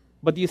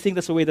 But do you think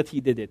that's the way that he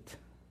did it?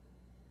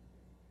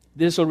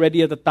 This is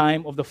already at the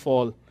time of the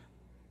fall.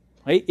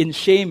 Right? In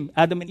shame,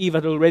 Adam and Eve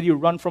had already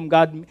run from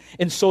God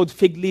and sewed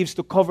fig leaves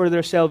to cover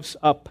themselves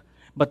up.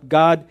 But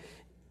God,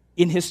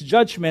 in his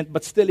judgment,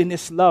 but still in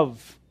his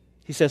love,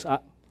 he says,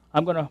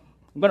 I'm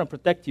gonna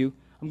protect you.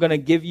 I'm gonna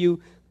give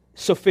you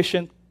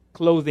sufficient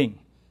clothing.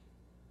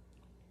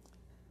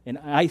 And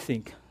I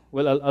think,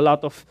 well, a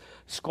lot of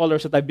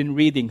scholars that I've been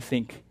reading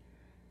think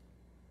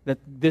that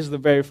this is the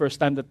very first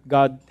time that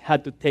God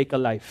had to take a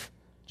life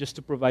just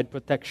to provide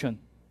protection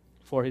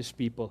for his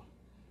people.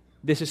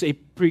 This is a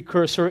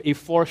precursor, a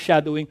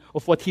foreshadowing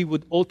of what he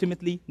would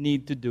ultimately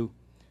need to do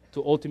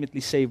to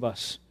ultimately save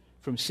us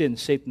from sin,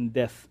 Satan,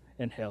 death,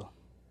 and hell.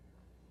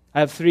 I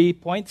have 3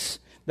 points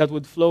that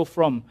would flow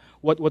from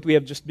what we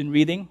have just been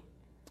reading.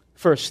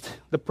 First,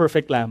 the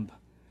perfect lamb.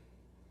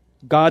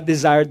 God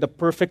desired the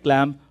perfect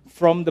lamb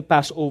from the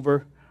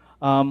Passover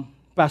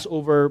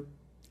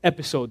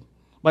episode.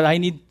 But I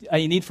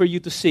need for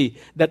you to see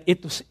that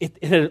it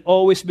had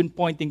always been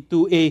pointing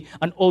to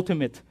an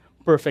ultimate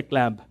perfect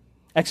lamb.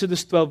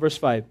 Exodus 12 verse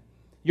 5.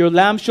 Your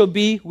lamb shall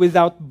be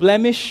without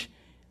blemish,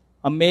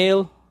 a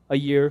male, a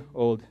year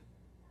old.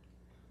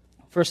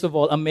 First of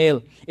all, a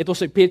male. It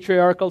was a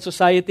patriarchal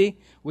society,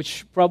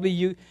 which probably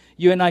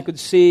you and I could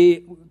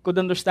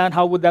understand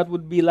how that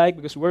would be like,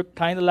 because we're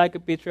kind of like a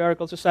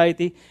patriarchal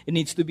society. It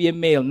needs to be a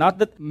male. Not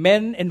that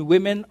men and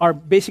women are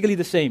basically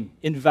the same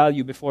in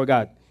value before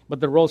God, but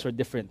the roles are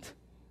different.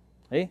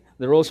 Okay?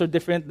 The roles are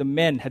different. The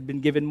men had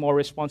been given more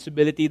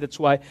responsibility. That's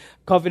why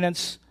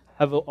covenants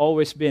have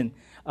always been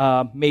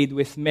made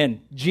with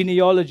men.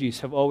 Genealogies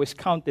have always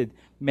counted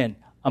men.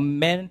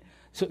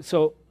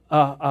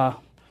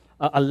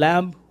 A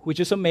lamb, which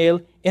is a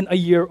male, and a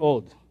year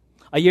old.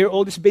 A year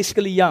old is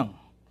basically young.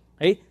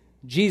 Okay?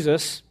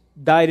 Jesus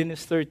died in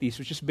his 30s,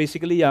 which is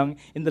basically young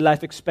in the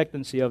life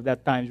expectancy of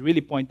that time, really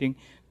pointing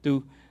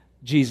to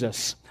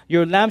Jesus.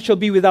 Your lamb shall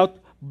be without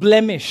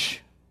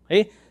blemish.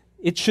 Okay?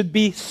 It should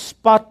be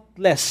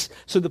spotless.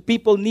 So the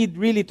people need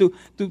really to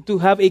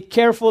have a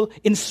careful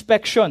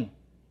inspection.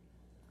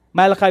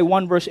 Malachi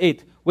 1 verse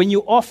 8. When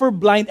you offer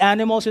blind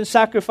animals in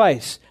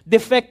sacrifice,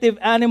 defective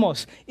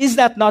animals, is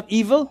that not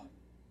evil?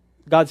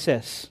 God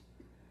says.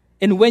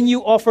 And when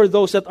you offer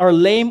those that are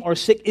lame or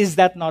sick, is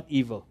that not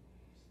evil?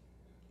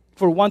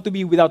 For one to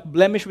be without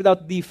blemish,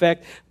 without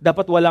defect,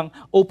 dapat walang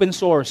open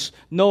sores,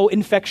 no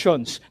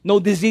infections, no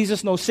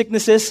diseases, no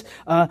sicknesses,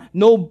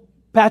 no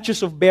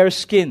patches of bare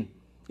skin.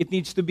 It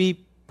needs to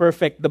be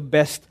perfect, the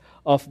best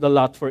of the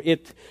lot, for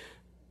it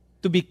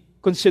to be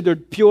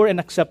considered pure and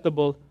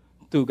acceptable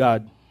to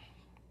God.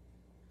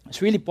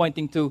 It's really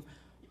pointing to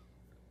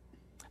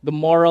the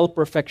moral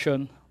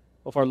perfection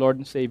of our Lord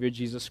and Savior,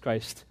 Jesus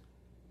Christ.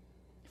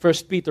 1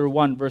 Peter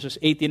 1, verses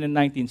 18 and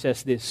 19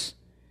 says this.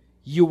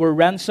 You were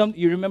ransomed.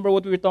 You remember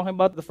what we were talking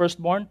about, the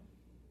firstborn?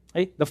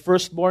 Okay? The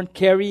firstborn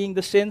carrying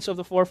the sins of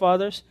the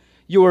forefathers.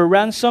 You were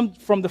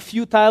ransomed from the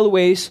futile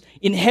ways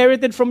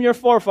inherited from your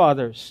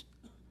forefathers,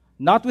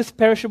 not with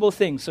perishable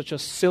things such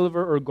as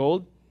silver or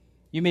gold.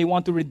 You may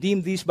want to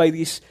redeem these by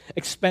these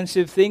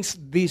expensive things.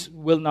 These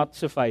will not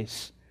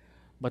suffice.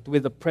 But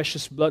with the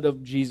precious blood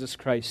of Jesus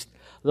Christ,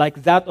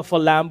 like that of a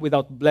lamb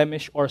without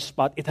blemish or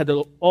spot, it had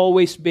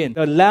always been.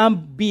 The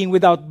lamb being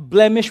without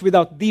blemish,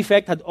 without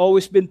defect, had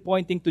always been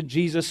pointing to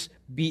Jesus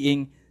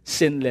being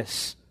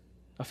sinless.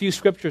 A few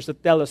scriptures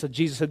that tell us that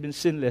Jesus had been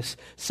sinless.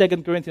 2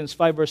 Corinthians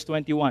 5 verse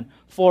 21.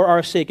 For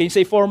our sake. Can you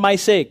say, for my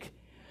sake?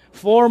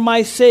 For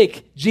my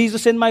sake,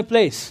 Jesus in my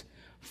place.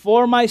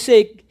 For my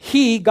sake,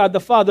 He, God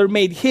the Father,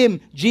 made Him,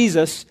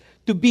 Jesus,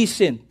 to be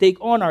sin. Take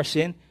on our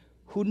sin,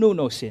 who knew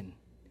no sin.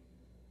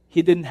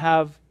 He didn't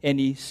have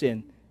any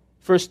sin.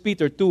 1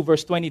 Peter 2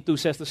 verse 22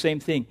 says the same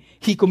thing.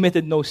 He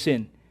committed no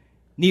sin.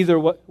 Neither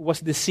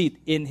was deceit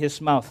in His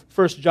mouth.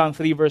 1 John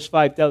 3 verse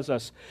 5 tells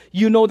us,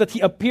 you know that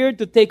He appeared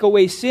to take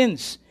away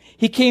sins.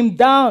 He came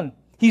down.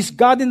 He's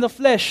God in the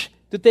flesh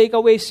to take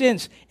away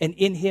sins. And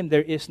in Him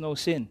there is no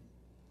sin.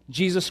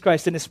 Jesus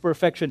Christ in His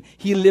perfection,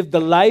 He lived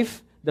the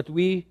life that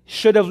we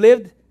should have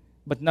lived,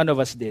 but none of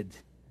us did.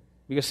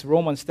 Because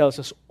Romans tells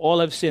us all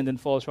have sinned and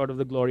fall short of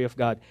the glory of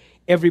God.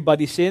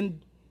 Everybody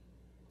sinned.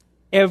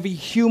 Every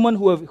human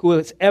who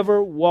has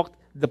ever walked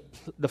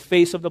the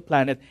face of the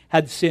planet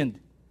had sinned,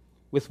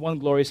 with one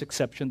glorious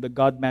exception, the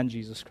God-man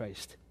Jesus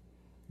Christ.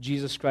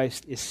 Jesus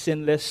Christ is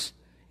sinless.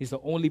 He's the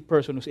only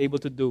person who's able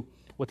to do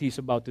what He's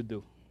about to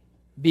do.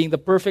 Being the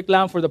perfect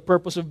lamb for the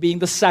purpose of being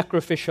the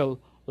sacrificial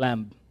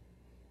lamb.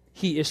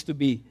 He is to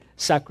be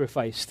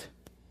sacrificed.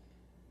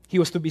 He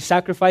was to be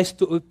sacrificed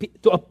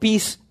to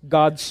appease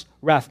God's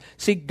wrath.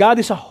 See, God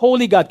is a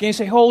holy God. Can you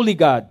say holy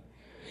God?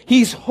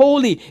 He's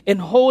holy,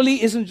 and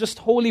holy isn't just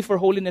holy for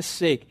holiness'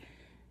 sake.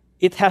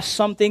 It has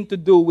something to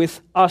do with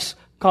us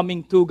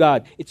coming to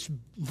God. It's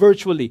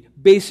virtually,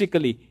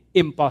 basically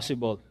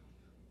impossible.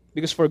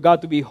 Because for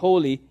God to be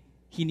holy,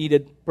 He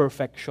needed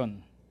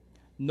perfection.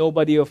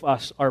 Nobody of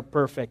us are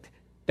perfect.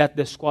 That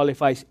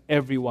disqualifies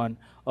every one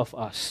of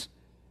us.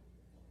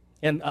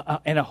 And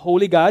a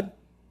holy God,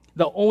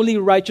 the only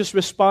righteous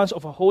response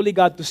of a holy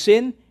God to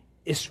sin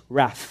is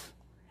wrath,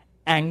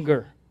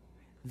 anger.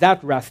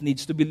 That wrath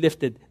needs to be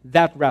lifted.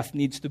 That wrath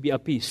needs to be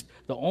appeased.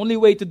 The only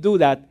way to do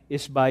that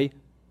is by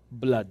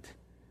blood.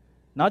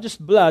 Not just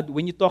blood.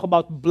 When you talk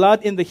about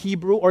blood in the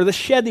Hebrew, or the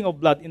shedding of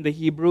blood in the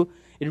Hebrew,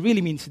 it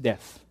really means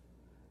death.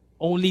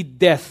 Only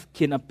death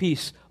can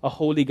appease a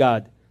holy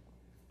God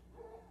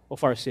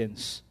of our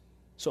sins.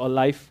 So a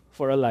life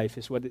for a life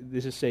is what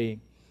this is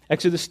saying.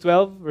 Exodus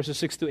 12, verses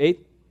 6 to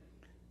 8.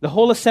 The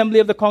whole assembly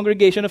of the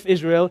congregation of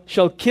Israel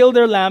shall kill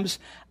their lambs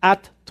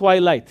at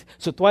twilight.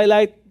 So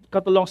twilight,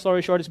 cut the long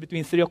story short, is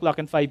between 3 o'clock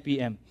and 5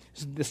 p.m.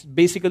 So this is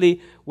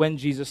basically when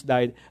Jesus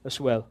died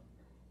as well.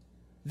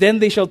 Then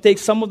they shall take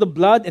some of the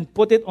blood and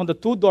put it on the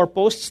two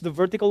doorposts, the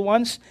vertical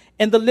ones,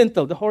 and the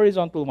lintel, the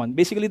horizontal one,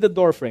 basically the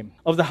doorframe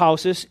of the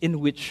houses in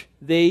which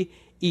they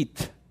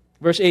eat.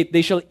 Verse 8,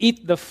 they shall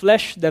eat the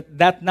flesh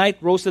that night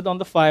roasted on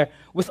the fire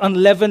with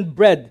unleavened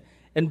bread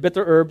and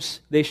bitter herbs,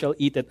 they shall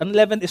eat it.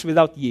 Unleavened is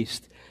without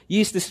yeast.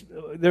 Yeast is,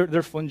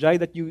 they're fungi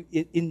that you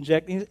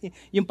inject,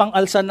 yung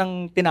pang-alsa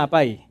ng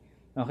tinapay.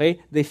 Okay?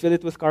 They fill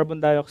it with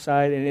carbon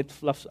dioxide and it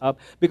fluffs up.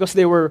 Because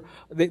they were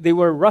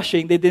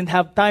rushing, they didn't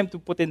have time to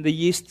put in the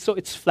yeast, so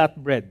it's flat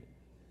bread.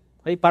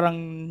 Okay,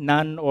 parang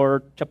naan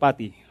or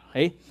chapati.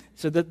 Okay?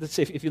 So that's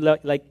if you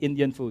like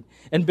Indian food.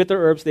 And bitter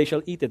herbs, they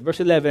shall eat it. Verse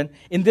 11,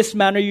 in this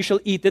manner you shall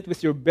eat it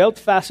with your belt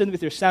fastened,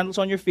 with your sandals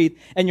on your feet,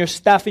 and your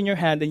staff in your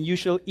hand, and you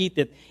shall eat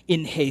it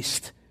in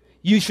haste.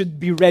 You should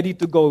be ready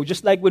to go.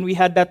 Just like when we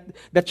had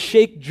that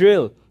shake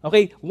drill.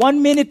 Okay,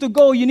 1 minute to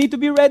go, you need to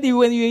be ready.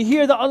 When you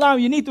hear the alarm,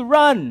 you need to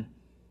run.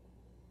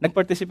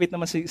 Nag-participate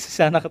naman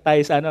sana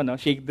tayo sa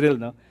shake drill,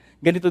 no?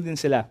 Ganito din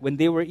sila. When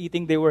they were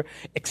eating, they were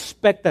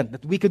expectant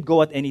that we could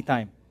go at any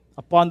time.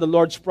 Upon the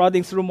Lord's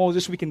prodding through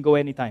Moses, we can go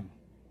anytime.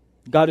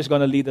 God is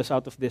going to lead us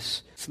out of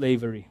this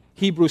slavery.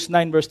 Hebrews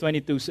 9 verse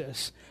 22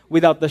 says,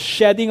 without the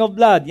shedding of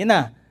blood,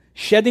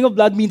 shedding of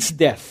blood means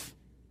death.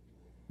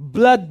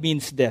 Blood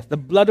means death. The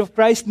blood of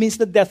Christ means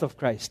the death of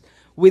Christ.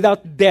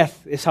 Without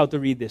death is how to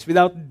read this.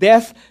 Without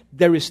death,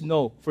 there is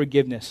no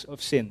forgiveness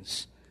of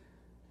sins.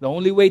 The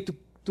only way to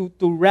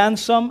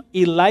ransom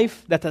a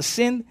life that has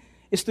sinned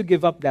is to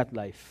give up that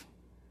life.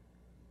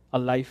 A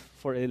life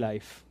for a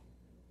life.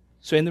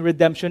 So in the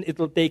redemption, it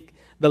will take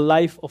the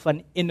life of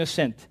an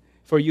innocent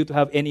for you to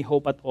have any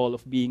hope at all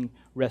of being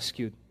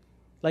rescued.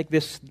 Like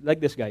this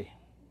guy.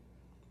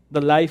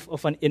 The life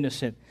of an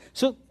innocent.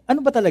 So,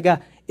 ano ba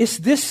talaga? Is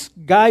this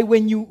guy,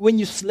 when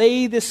you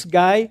slay this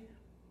guy,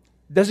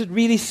 does it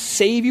really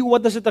save you?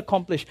 What does it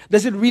accomplish?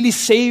 Does it really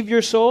save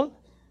your soul?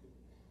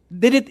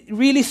 Did it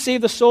really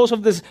save the souls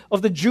of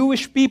the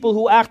Jewish people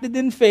who acted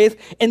in faith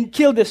and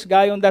killed this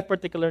guy on that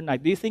particular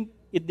night? Do you think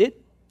it did?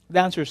 The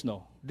answer is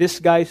no. This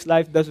guy's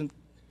life doesn't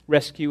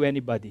rescue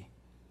anybody.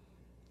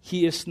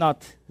 He is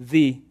not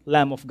the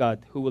Lamb of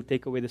God who will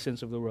take away the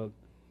sins of the world.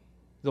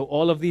 Though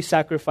all of these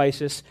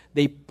sacrifices,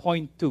 they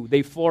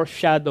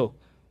foreshadow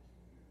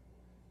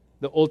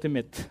the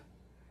ultimate,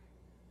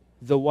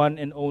 the one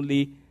and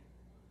only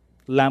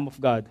Lamb of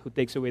God who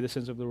takes away the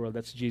sins of the world.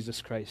 That's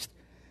Jesus Christ.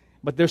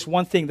 But there's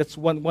one thing, that's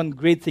one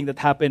great thing that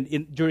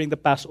happened during the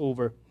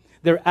Passover.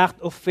 Their act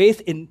of faith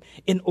in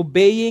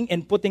obeying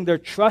and putting their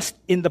trust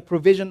in the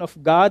provision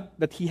of God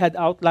that He had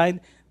outlined,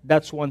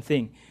 that's one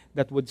thing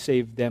that would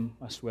save them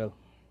as well.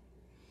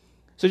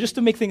 So just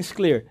to make things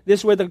clear,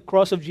 this is where the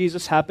cross of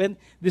Jesus happened.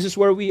 This is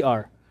where we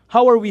are.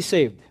 How are we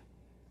saved?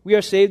 We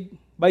are saved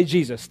by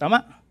Jesus.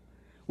 Tama?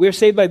 We are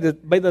saved by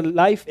the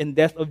life and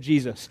death of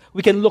Jesus.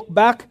 We can look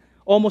back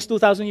almost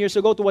 2,000 years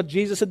ago to what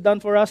Jesus had done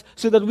for us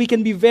so that we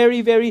can be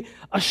very, very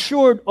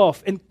assured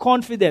of and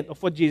confident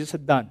of what Jesus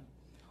had done.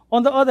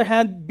 On the other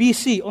hand,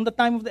 BC, on the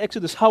time of the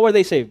Exodus, how are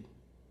they saved?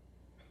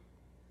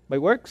 By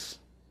works?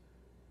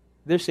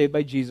 They're saved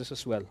by Jesus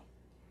as well.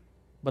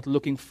 But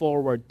looking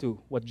forward to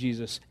what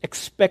Jesus,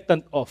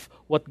 expectant of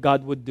what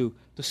God would do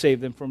to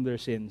save them from their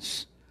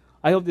sins.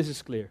 I hope this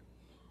is clear.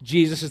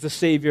 Jesus is the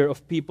Savior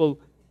of people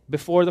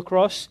before the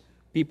cross,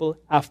 people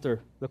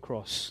after the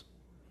cross.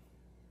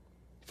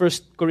 1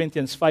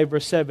 Corinthians 5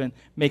 verse 7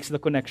 makes the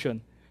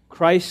connection.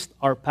 Christ,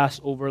 our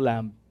Passover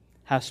lamb,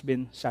 has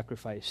been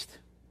sacrificed.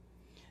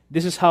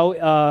 This is how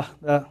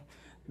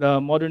the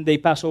modern day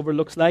Passover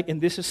looks like, and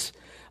this is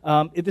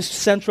it is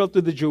central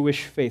to the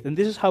Jewish faith. And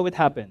this is how it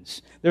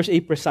happens. There's a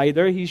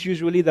presider. He's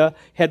usually the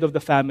head of the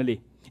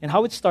family. And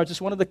how it starts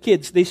is one of the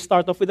kids, they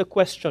start off with a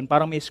question,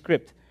 parang may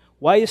script.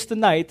 Why is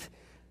tonight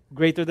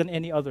greater than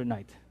any other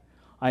night?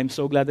 I'm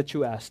so glad that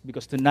you asked,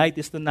 because tonight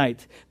is the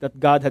night that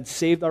God had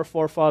saved our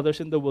forefathers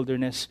in the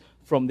wilderness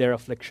from their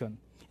affliction.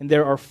 And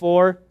there are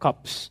 4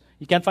 cups.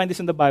 You can't find this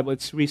in the Bible.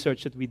 It's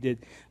research that we did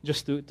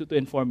just to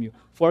inform you.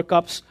 4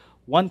 cups.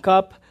 1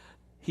 cup,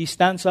 he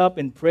stands up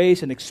and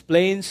prays and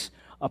explains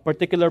a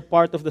particular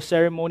part of the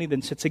ceremony,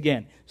 then sits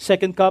again.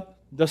 2nd cup,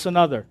 does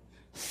another.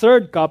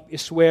 3rd cup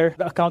is where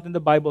the account in the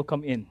Bible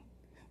come in.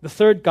 The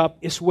 3rd cup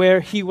is where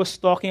he was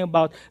talking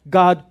about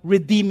God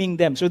redeeming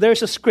them. So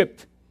there's a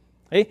script.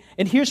 Okay?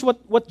 And here's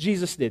what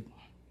Jesus did.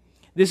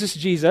 This is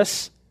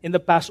Jesus in the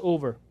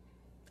Passover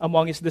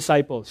among his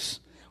disciples.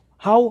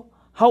 How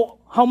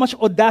much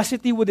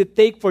audacity would it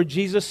take for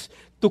Jesus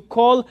to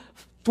call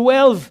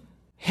 12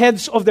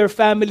 heads of their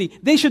family?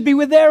 They should be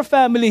with their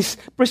families,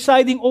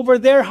 presiding over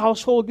their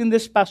household in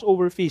this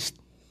Passover feast.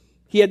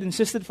 He had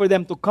insisted for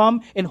them to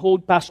come and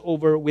hold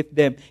Passover with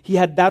them. He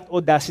had that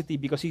audacity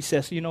because he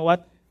says, you know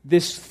what?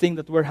 This thing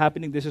that we're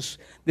happening, this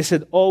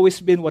had always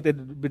been what it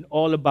had been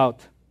all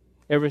about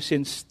ever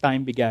since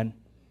time began.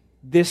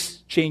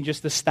 This changes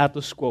the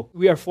status quo.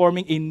 We are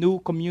forming a new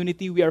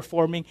community. We are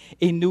forming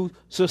a new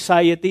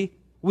society.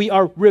 We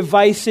are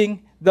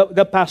revising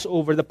the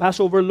Passover. The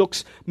Passover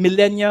looks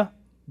millennia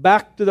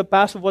back to the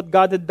past of what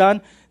God had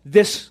done.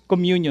 This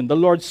communion, the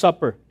Lord's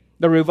Supper,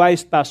 the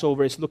revised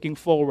Passover, is looking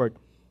forward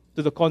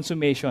to the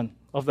consummation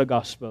of the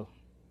gospel.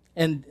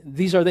 And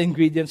these are the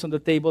ingredients on the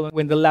table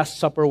when the Last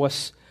Supper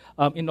was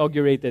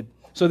inaugurated.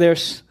 So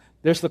there's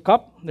the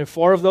cup. There are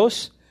 4 of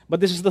those. But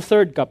this is the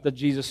 3rd cup that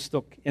Jesus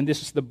took, and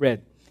this is the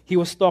bread. He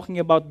was talking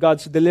about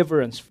God's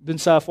deliverance dun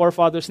sa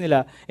forefathers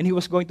nila, and he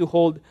was going to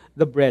hold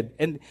the bread.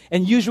 And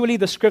usually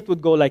the script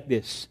would go like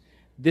this.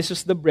 This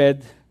is the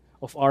bread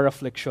of our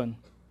affliction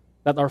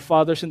that our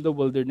fathers in the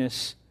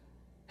wilderness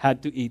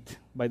had to eat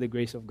by the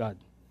grace of God.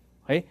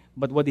 Okay?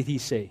 But what did he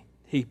say?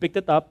 He picked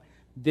it up,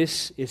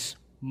 this is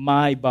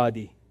my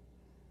body.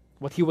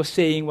 What he was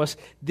saying was,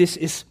 this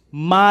is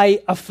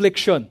my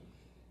affliction.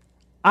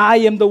 I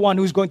am the one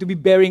who's going to be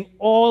bearing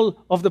all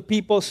of the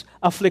people's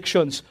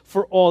afflictions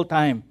for all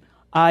time.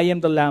 I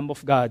am the Lamb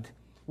of God.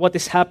 What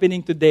is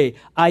happening today?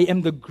 I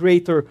am the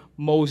greater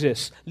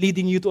Moses,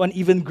 leading you to an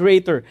even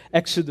greater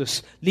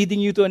Exodus, leading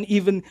you to an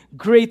even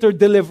greater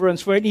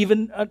deliverance for an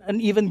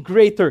even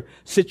greater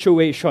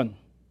situation.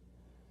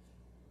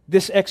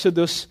 This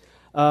Exodus,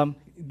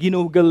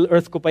 ginugol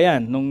earth ko pa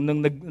yan, nung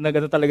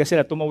nagano talaga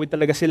sila, tumawid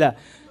talaga sila.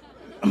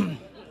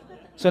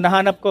 So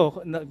nahanap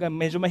ko,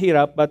 medyo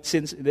mahirap, but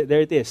since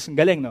there it is,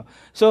 galing, no?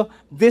 So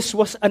this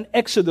was an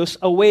exodus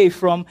away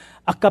from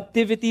a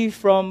captivity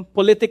from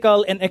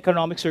political and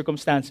economic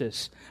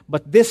circumstances.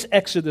 But this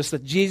exodus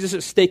that Jesus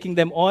is taking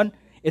them on,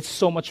 it's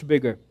so much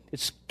bigger.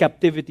 It's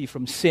captivity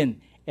from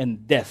sin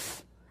and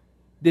death.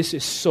 This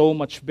is so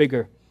much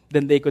bigger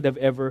than they could have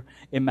ever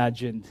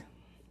imagined.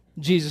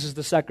 Jesus is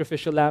the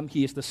sacrificial lamb.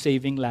 He is the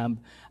saving lamb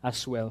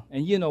as well.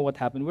 And you know what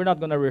happened. We're not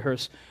going to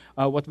rehearse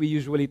what we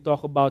usually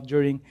talk about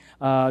during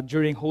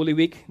Holy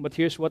Week. But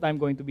here's what I'm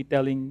going to be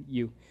telling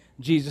you.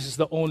 Jesus is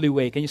the only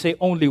way. Can you say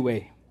only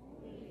way?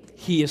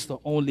 He is the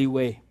only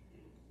way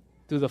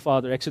to the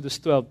Father. Exodus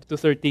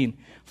 12-13.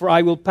 For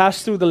I will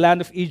pass through the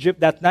land of Egypt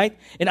that night,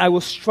 and I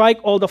will strike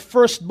all the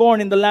firstborn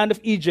in the land of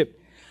Egypt.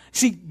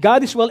 See,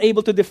 God is well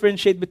able to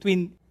differentiate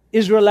between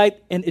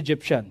Israelite and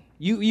Egyptian.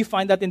 You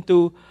find that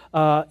into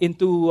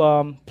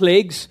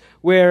plagues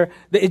where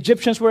the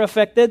Egyptians were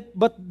affected,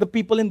 but the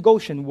people in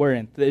Goshen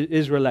weren't, the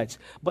Israelites.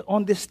 But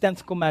on this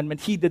 10th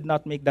commandment, he did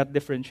not make that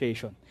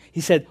differentiation.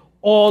 He said,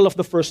 all of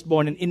the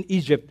firstborn in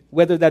Egypt,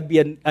 whether that be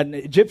an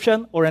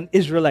Egyptian or an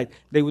Israelite,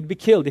 they would be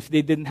killed if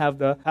they didn't have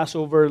the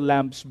Passover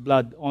lamb's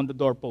blood on the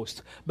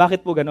doorpost.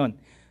 Bakit po ganon?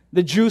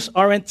 The Jews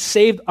aren't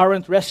saved,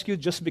 aren't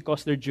rescued just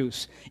because they're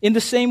Jews. In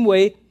the same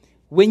way,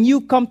 when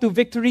you come to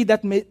victory,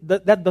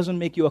 that doesn't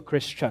make you a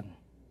Christian.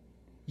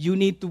 You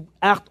need to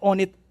act on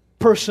it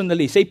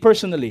personally. Say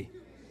personally.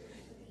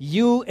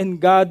 You and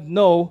God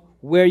know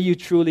where you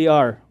truly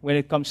are when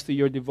it comes to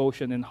your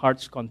devotion and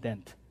heart's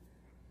content.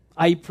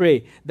 I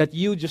pray that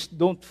you just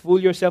don't fool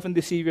yourself and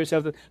deceive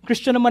yourself that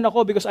Christian naman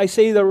ako because I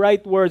say the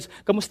right words.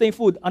 Kamusta yung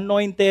food?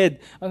 Anointed.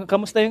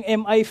 Kamusta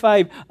yung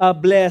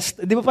MI5?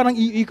 Blessed. Di ba parang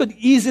you could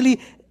easily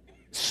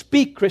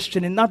speak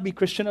Christian and not be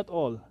Christian at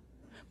all.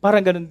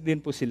 Parang ganun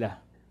din po sila.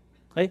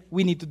 Okay?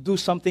 We need to do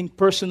something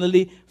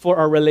personally for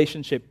our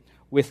relationship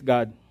with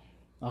God.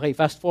 Okay,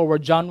 fast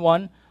forward, John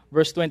 1,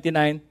 verse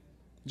 29.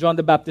 John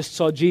the Baptist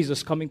saw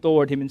Jesus coming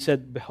toward him and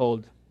said,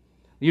 behold.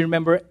 You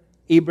remember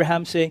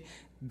Abraham saying,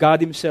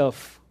 God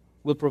himself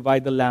will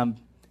provide the lamb.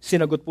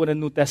 Sinagot po ng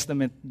New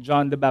Testament,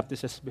 John the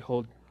Baptist says,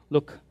 behold,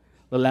 look,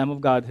 the Lamb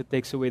of God who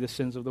takes away the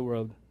sins of the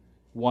world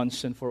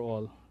once and for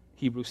all.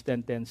 Hebrews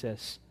 10:10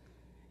 says.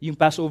 Yung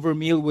Passover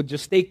meal would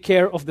just take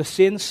care of the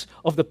sins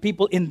of the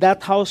people in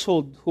that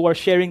household who are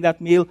sharing that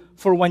meal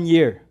for 1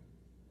 year.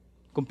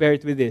 Compare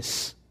it with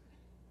this.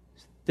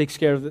 Takes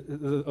care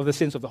of the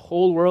sins of the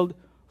whole world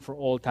for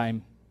all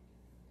time.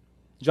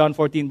 John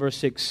 14, verse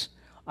 6.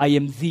 I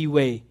am the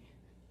way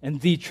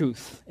and the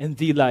truth and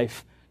the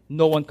life.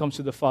 No one comes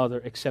to the Father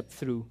except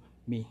through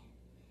me.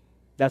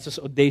 That's as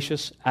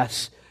audacious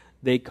as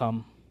they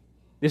come.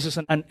 This is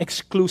an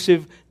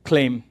exclusive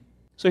claim.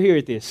 So here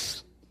it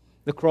is.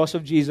 The cross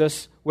of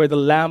Jesus, where the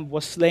lamb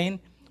was slain,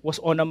 was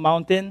on a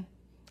mountain.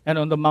 And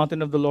on the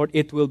mountain of the Lord,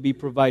 it will be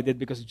provided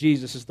because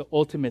Jesus is the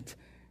ultimate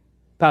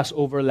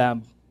Passover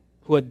lamb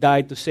who had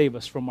died to save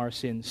us from our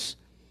sins.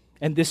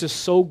 And this is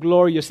so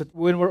glorious that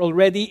when we're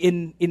already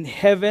in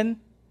heaven,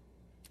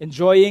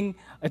 enjoying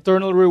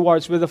eternal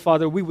rewards with the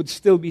Father, we would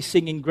still be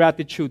singing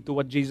gratitude to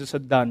what Jesus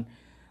had done.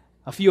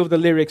 A few of the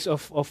lyrics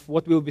of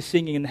what we'll be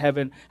singing in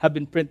heaven have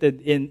been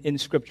printed in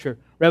Scripture.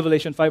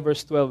 Revelation 5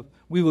 verse 12,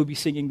 we will be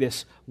singing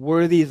this.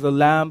 Worthy is the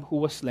Lamb who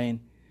was slain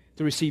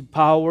to receive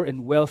power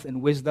and wealth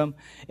and wisdom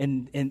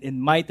and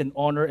might and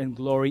honor and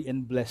glory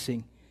and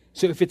blessing.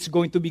 So if it's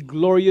going to be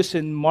glorious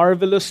and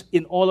marvelous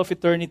in all of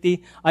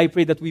eternity, I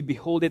pray that we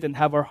behold it and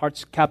have our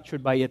hearts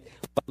captured by it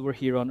while we're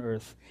here on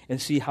earth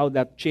and see how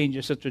that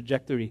changes the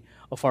trajectory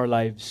of our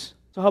lives.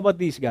 So how about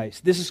these guys?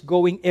 This is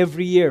going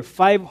every year.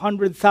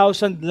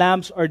 500,000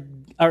 lambs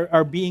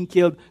are being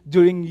killed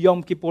during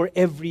Yom Kippur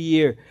every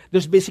year.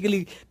 There's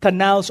basically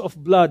canals of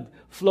blood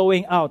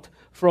flowing out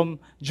from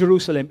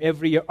Jerusalem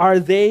every year. Are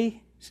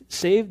they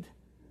saved?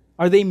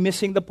 Are they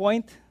missing the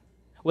point?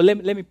 Well,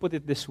 let me put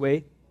it this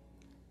way.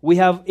 We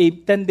have a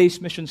 10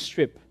 days mission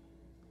trip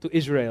to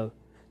Israel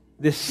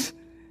this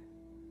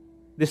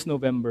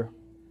November.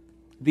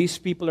 These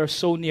people are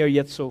so near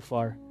yet so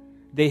far.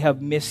 They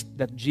have missed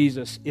that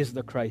Jesus is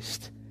the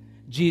Christ.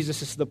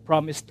 Jesus is the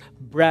promised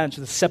branch,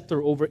 the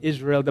scepter over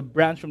Israel, the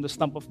branch from the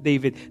stump of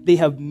David. They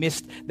have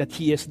missed that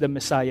He is the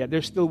Messiah.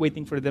 They're still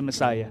waiting for the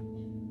Messiah.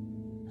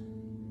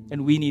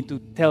 And we need to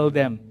tell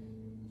them,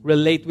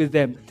 relate with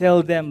them,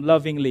 tell them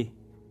lovingly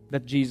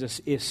that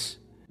Jesus is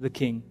the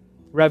King.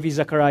 Ravi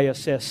Zachariah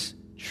says,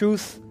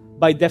 truth,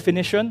 by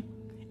definition,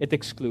 it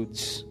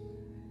excludes.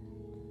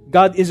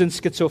 God isn't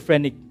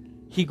schizophrenic.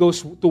 He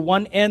goes to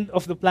one end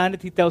of the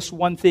planet. He tells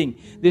one thing.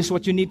 This is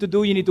what you need to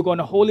do. You need to go on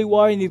a holy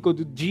war. You need to go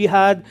to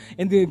jihad.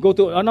 And then go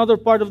to another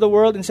part of the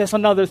world and says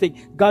another thing.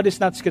 God is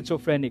not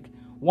schizophrenic.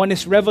 One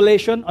is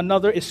revelation.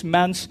 Another is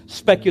man's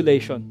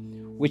speculation.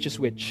 Which is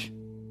which?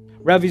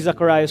 Ravi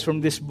Zacharias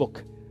from this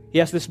book. He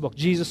has this book,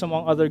 Jesus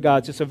Among Other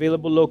Gods. It's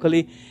available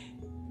locally.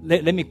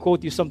 Let me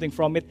quote you something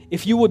from it.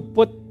 If you would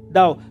put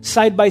down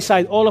side by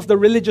side all of the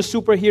religious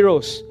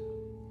superheroes,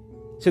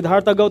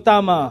 Siddhartha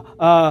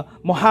Gautama,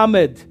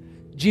 Muhammad,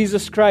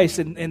 Jesus Christ,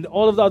 and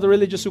all of the other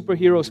religious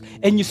superheroes,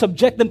 and you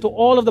subject them to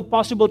all of the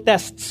possible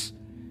tests,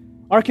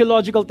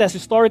 archaeological tests,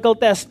 historical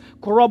tests,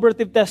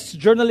 corroborative tests,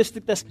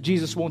 journalistic tests,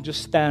 Jesus won't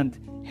just stand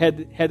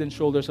head and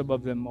shoulders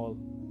above them all.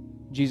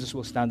 Jesus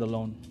will stand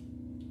alone.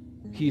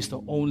 He is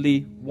the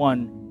only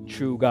one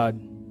true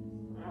God.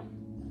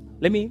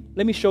 Let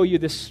me show you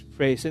this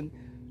phrase. And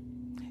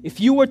if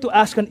you were to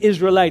ask an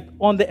Israelite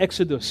on the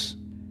Exodus,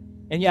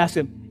 and you ask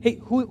them, hey,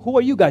 who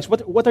are you guys?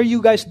 What are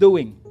you guys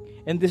doing?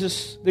 And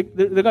they're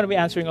going to be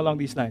answering along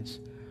these lines.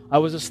 I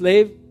was a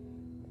slave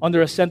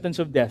under a sentence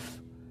of death,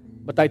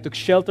 but I took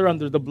shelter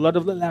under the blood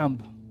of the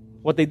Lamb,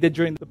 what they did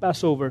during the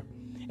Passover,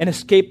 and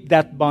escaped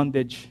that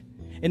bondage.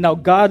 And now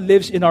God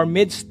lives in our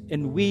midst,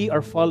 and we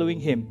are following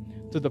Him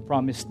to the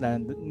promised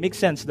land. It makes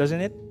sense,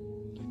 doesn't it?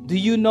 Do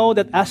you know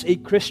that as a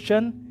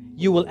Christian,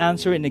 you will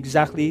answer in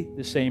exactly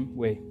the same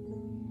way?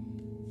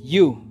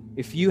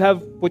 If you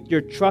have put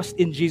your trust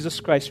in Jesus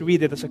Christ,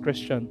 read it as a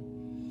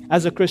Christian.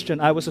 As a Christian,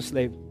 I was a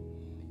slave.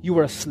 You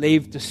were a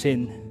slave to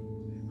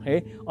sin.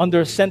 Okay?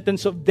 Under a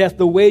sentence of death,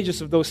 the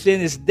wages of those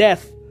sin is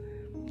death.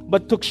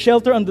 But took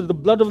shelter under the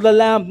blood of the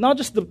Lamb, not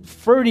just the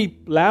furry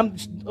Lamb,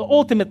 the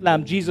ultimate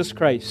Lamb, Jesus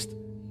Christ.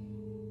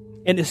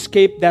 And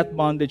escaped that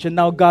bondage. And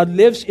now God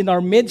lives in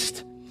our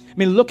midst. I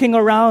mean, looking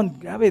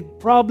around,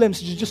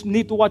 problems, you just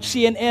need to watch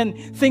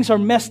CNN. Things are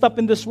messed up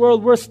in this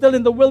world. We're still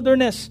in the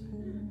wilderness.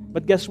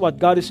 But guess what?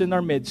 God is in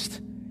our midst.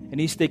 And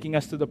He's taking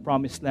us to the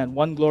promised land.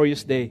 One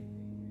glorious day,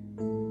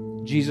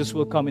 Jesus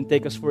will come and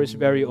take us for His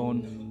very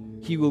own.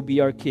 He will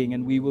be our King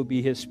and we will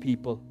be His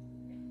people.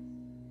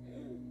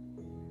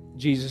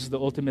 Jesus is the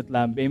ultimate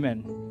Lamb.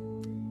 Amen.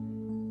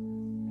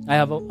 I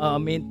have a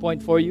main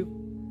point for you.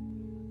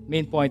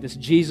 Main point is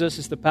Jesus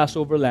is the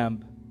Passover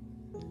Lamb,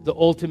 the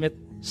ultimate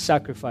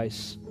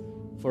sacrifice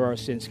for our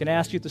sins. Can I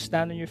ask you to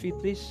stand on your feet,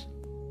 please?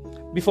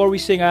 Before we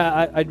sing,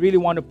 I really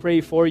want to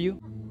pray for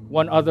you.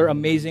 One other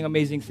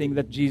amazing thing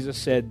that Jesus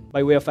said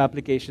by way of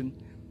application.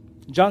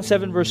 John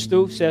 7 verse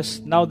 2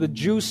 says, now the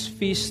Jews'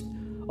 feast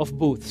of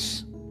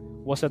booths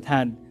was at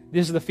hand.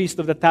 This is the Feast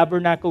of the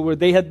Tabernacle where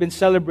they had been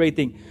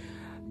celebrating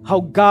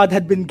how God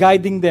had been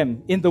guiding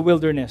them in the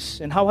wilderness.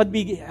 And how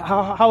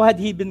had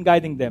He been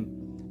guiding them?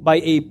 By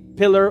a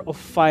pillar of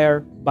fire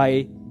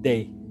by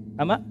day.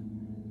 Ama?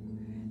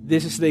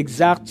 This is the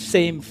exact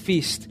same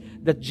feast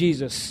that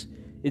Jesus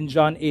in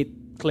John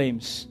 8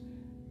 claims.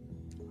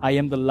 I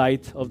am the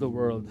light of the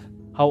world.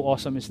 How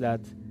awesome is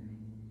that?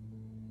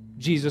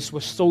 Jesus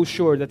was so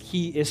sure that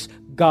He is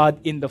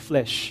God in the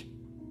flesh.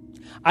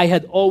 I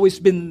had always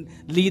been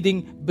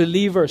leading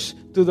believers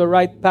to the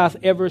right path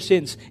ever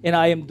since, and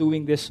I am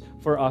doing this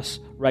for us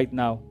right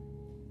now.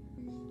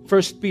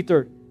 1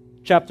 Peter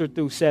chapter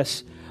 2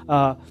 says,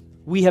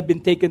 we have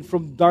been taken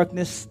from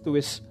darkness to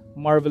His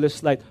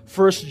marvelous light.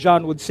 1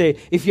 John would say,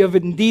 if you have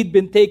indeed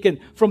been taken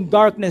from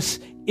darkness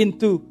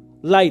into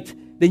light,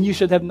 then you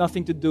should have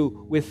nothing to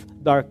do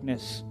with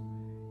darkness.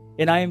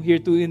 And I am here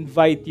to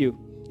invite you.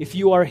 If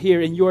you are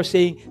here and you are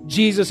saying,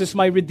 Jesus is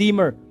my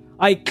Redeemer,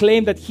 I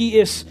claim that He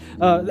is,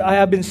 I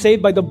have been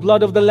saved by the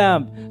blood of the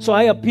Lamb. So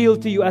I appeal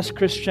to you as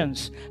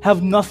Christians,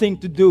 have nothing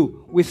to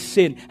do with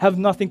sin, have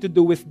nothing to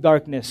do with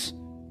darkness.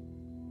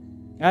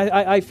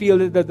 I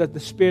feel that the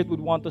Spirit would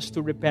want us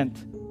to repent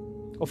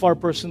of our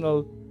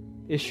personal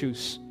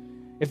issues.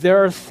 If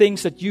there are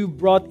things that you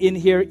brought in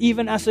here,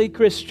 even as a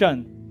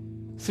Christian,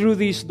 through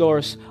these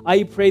doors,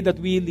 I pray that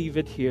we leave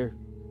it here.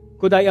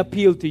 Could I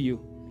appeal to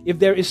you? If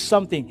there is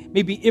something,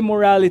 maybe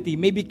immorality,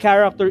 maybe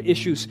character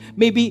issues,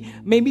 maybe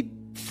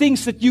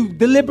things that you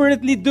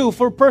deliberately do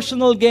for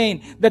personal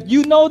gain, that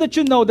you know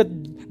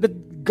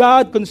that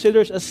God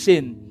considers as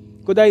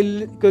sin, could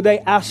I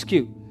ask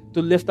you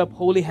to lift up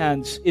holy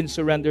hands in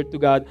surrender to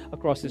God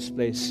across this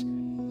place?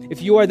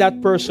 If you are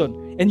that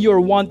person and you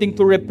are wanting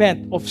to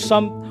repent of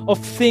some of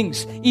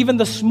things, even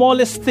the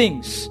smallest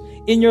things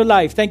in your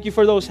life, thank you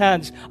for those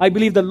hands. I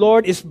believe the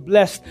Lord is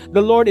blessed.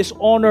 The Lord is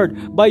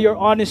honored by your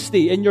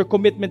honesty and your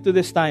commitment to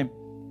this time.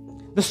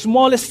 The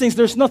smallest things,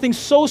 there's nothing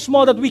so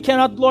small that we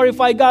cannot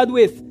glorify God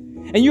with.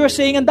 And you are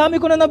saying, ang dami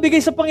ko na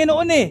nabigay sa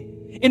Panginoon eh.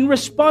 In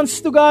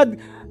response to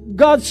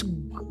God's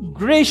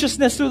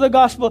graciousness through the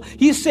gospel,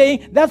 He's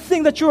saying, that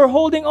thing that you are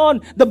holding on,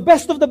 the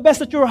best of the best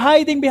that you're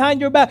hiding behind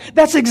your back,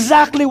 that's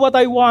exactly what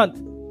I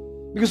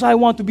want. Because I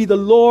want to be the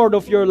Lord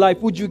of your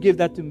life. Would you give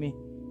that to me?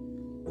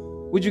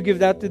 Would you give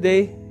that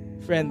today,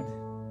 friend?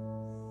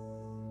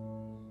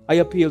 I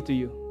appeal to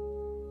you.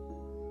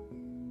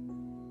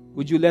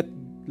 Would you let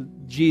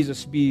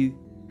Jesus be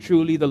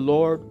truly the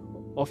Lord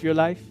of your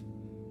life?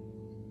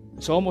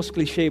 It's almost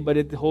cliche, but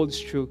it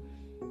holds true.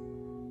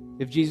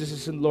 If Jesus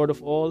isn't Lord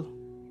of all,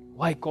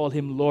 why call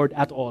Him Lord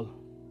at all?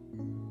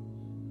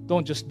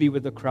 Don't just be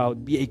with the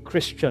crowd. Be a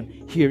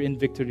Christian here in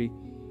Victory.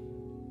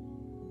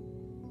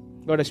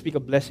 Lord, I speak a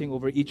blessing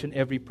over each and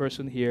every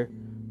person here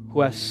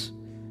who has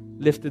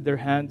lifted their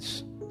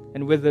hands.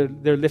 And with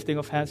their lifting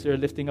of hands, they're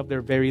lifting up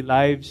their very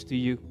lives to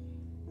You.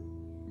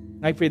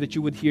 I pray that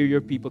You would hear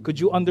Your people. Could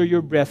You, under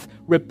Your breath,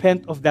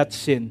 repent of that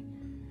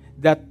sin,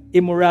 that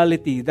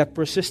immorality, that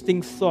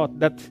persisting thought,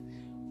 that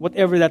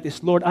whatever that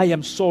is. Lord, I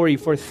am sorry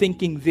for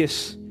thinking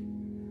this.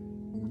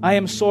 I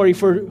am sorry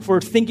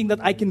for thinking that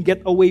I can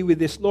get away with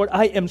this. Lord,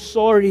 I am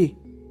sorry.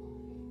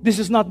 This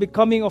is not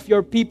becoming of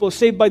Your people,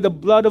 saved by the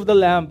blood of the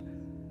Lamb.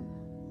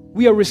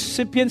 We are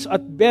recipients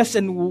at best,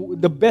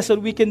 and the best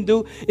that we can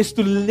do is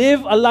to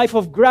live a life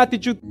of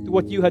gratitude to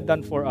what You had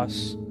done for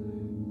us.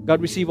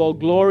 God, receive all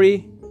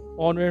glory,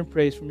 honor, and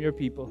praise from Your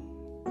people.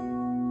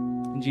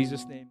 In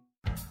Jesus' name.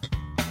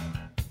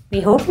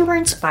 We hope you were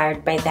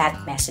inspired by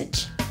that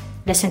message.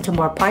 Listen to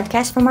more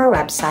podcasts from our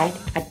website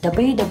at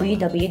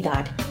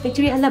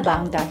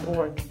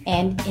www.victoryalabang.org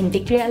and in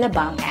Victory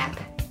Alabang app.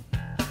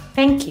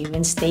 Thank you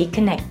and stay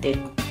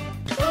connected.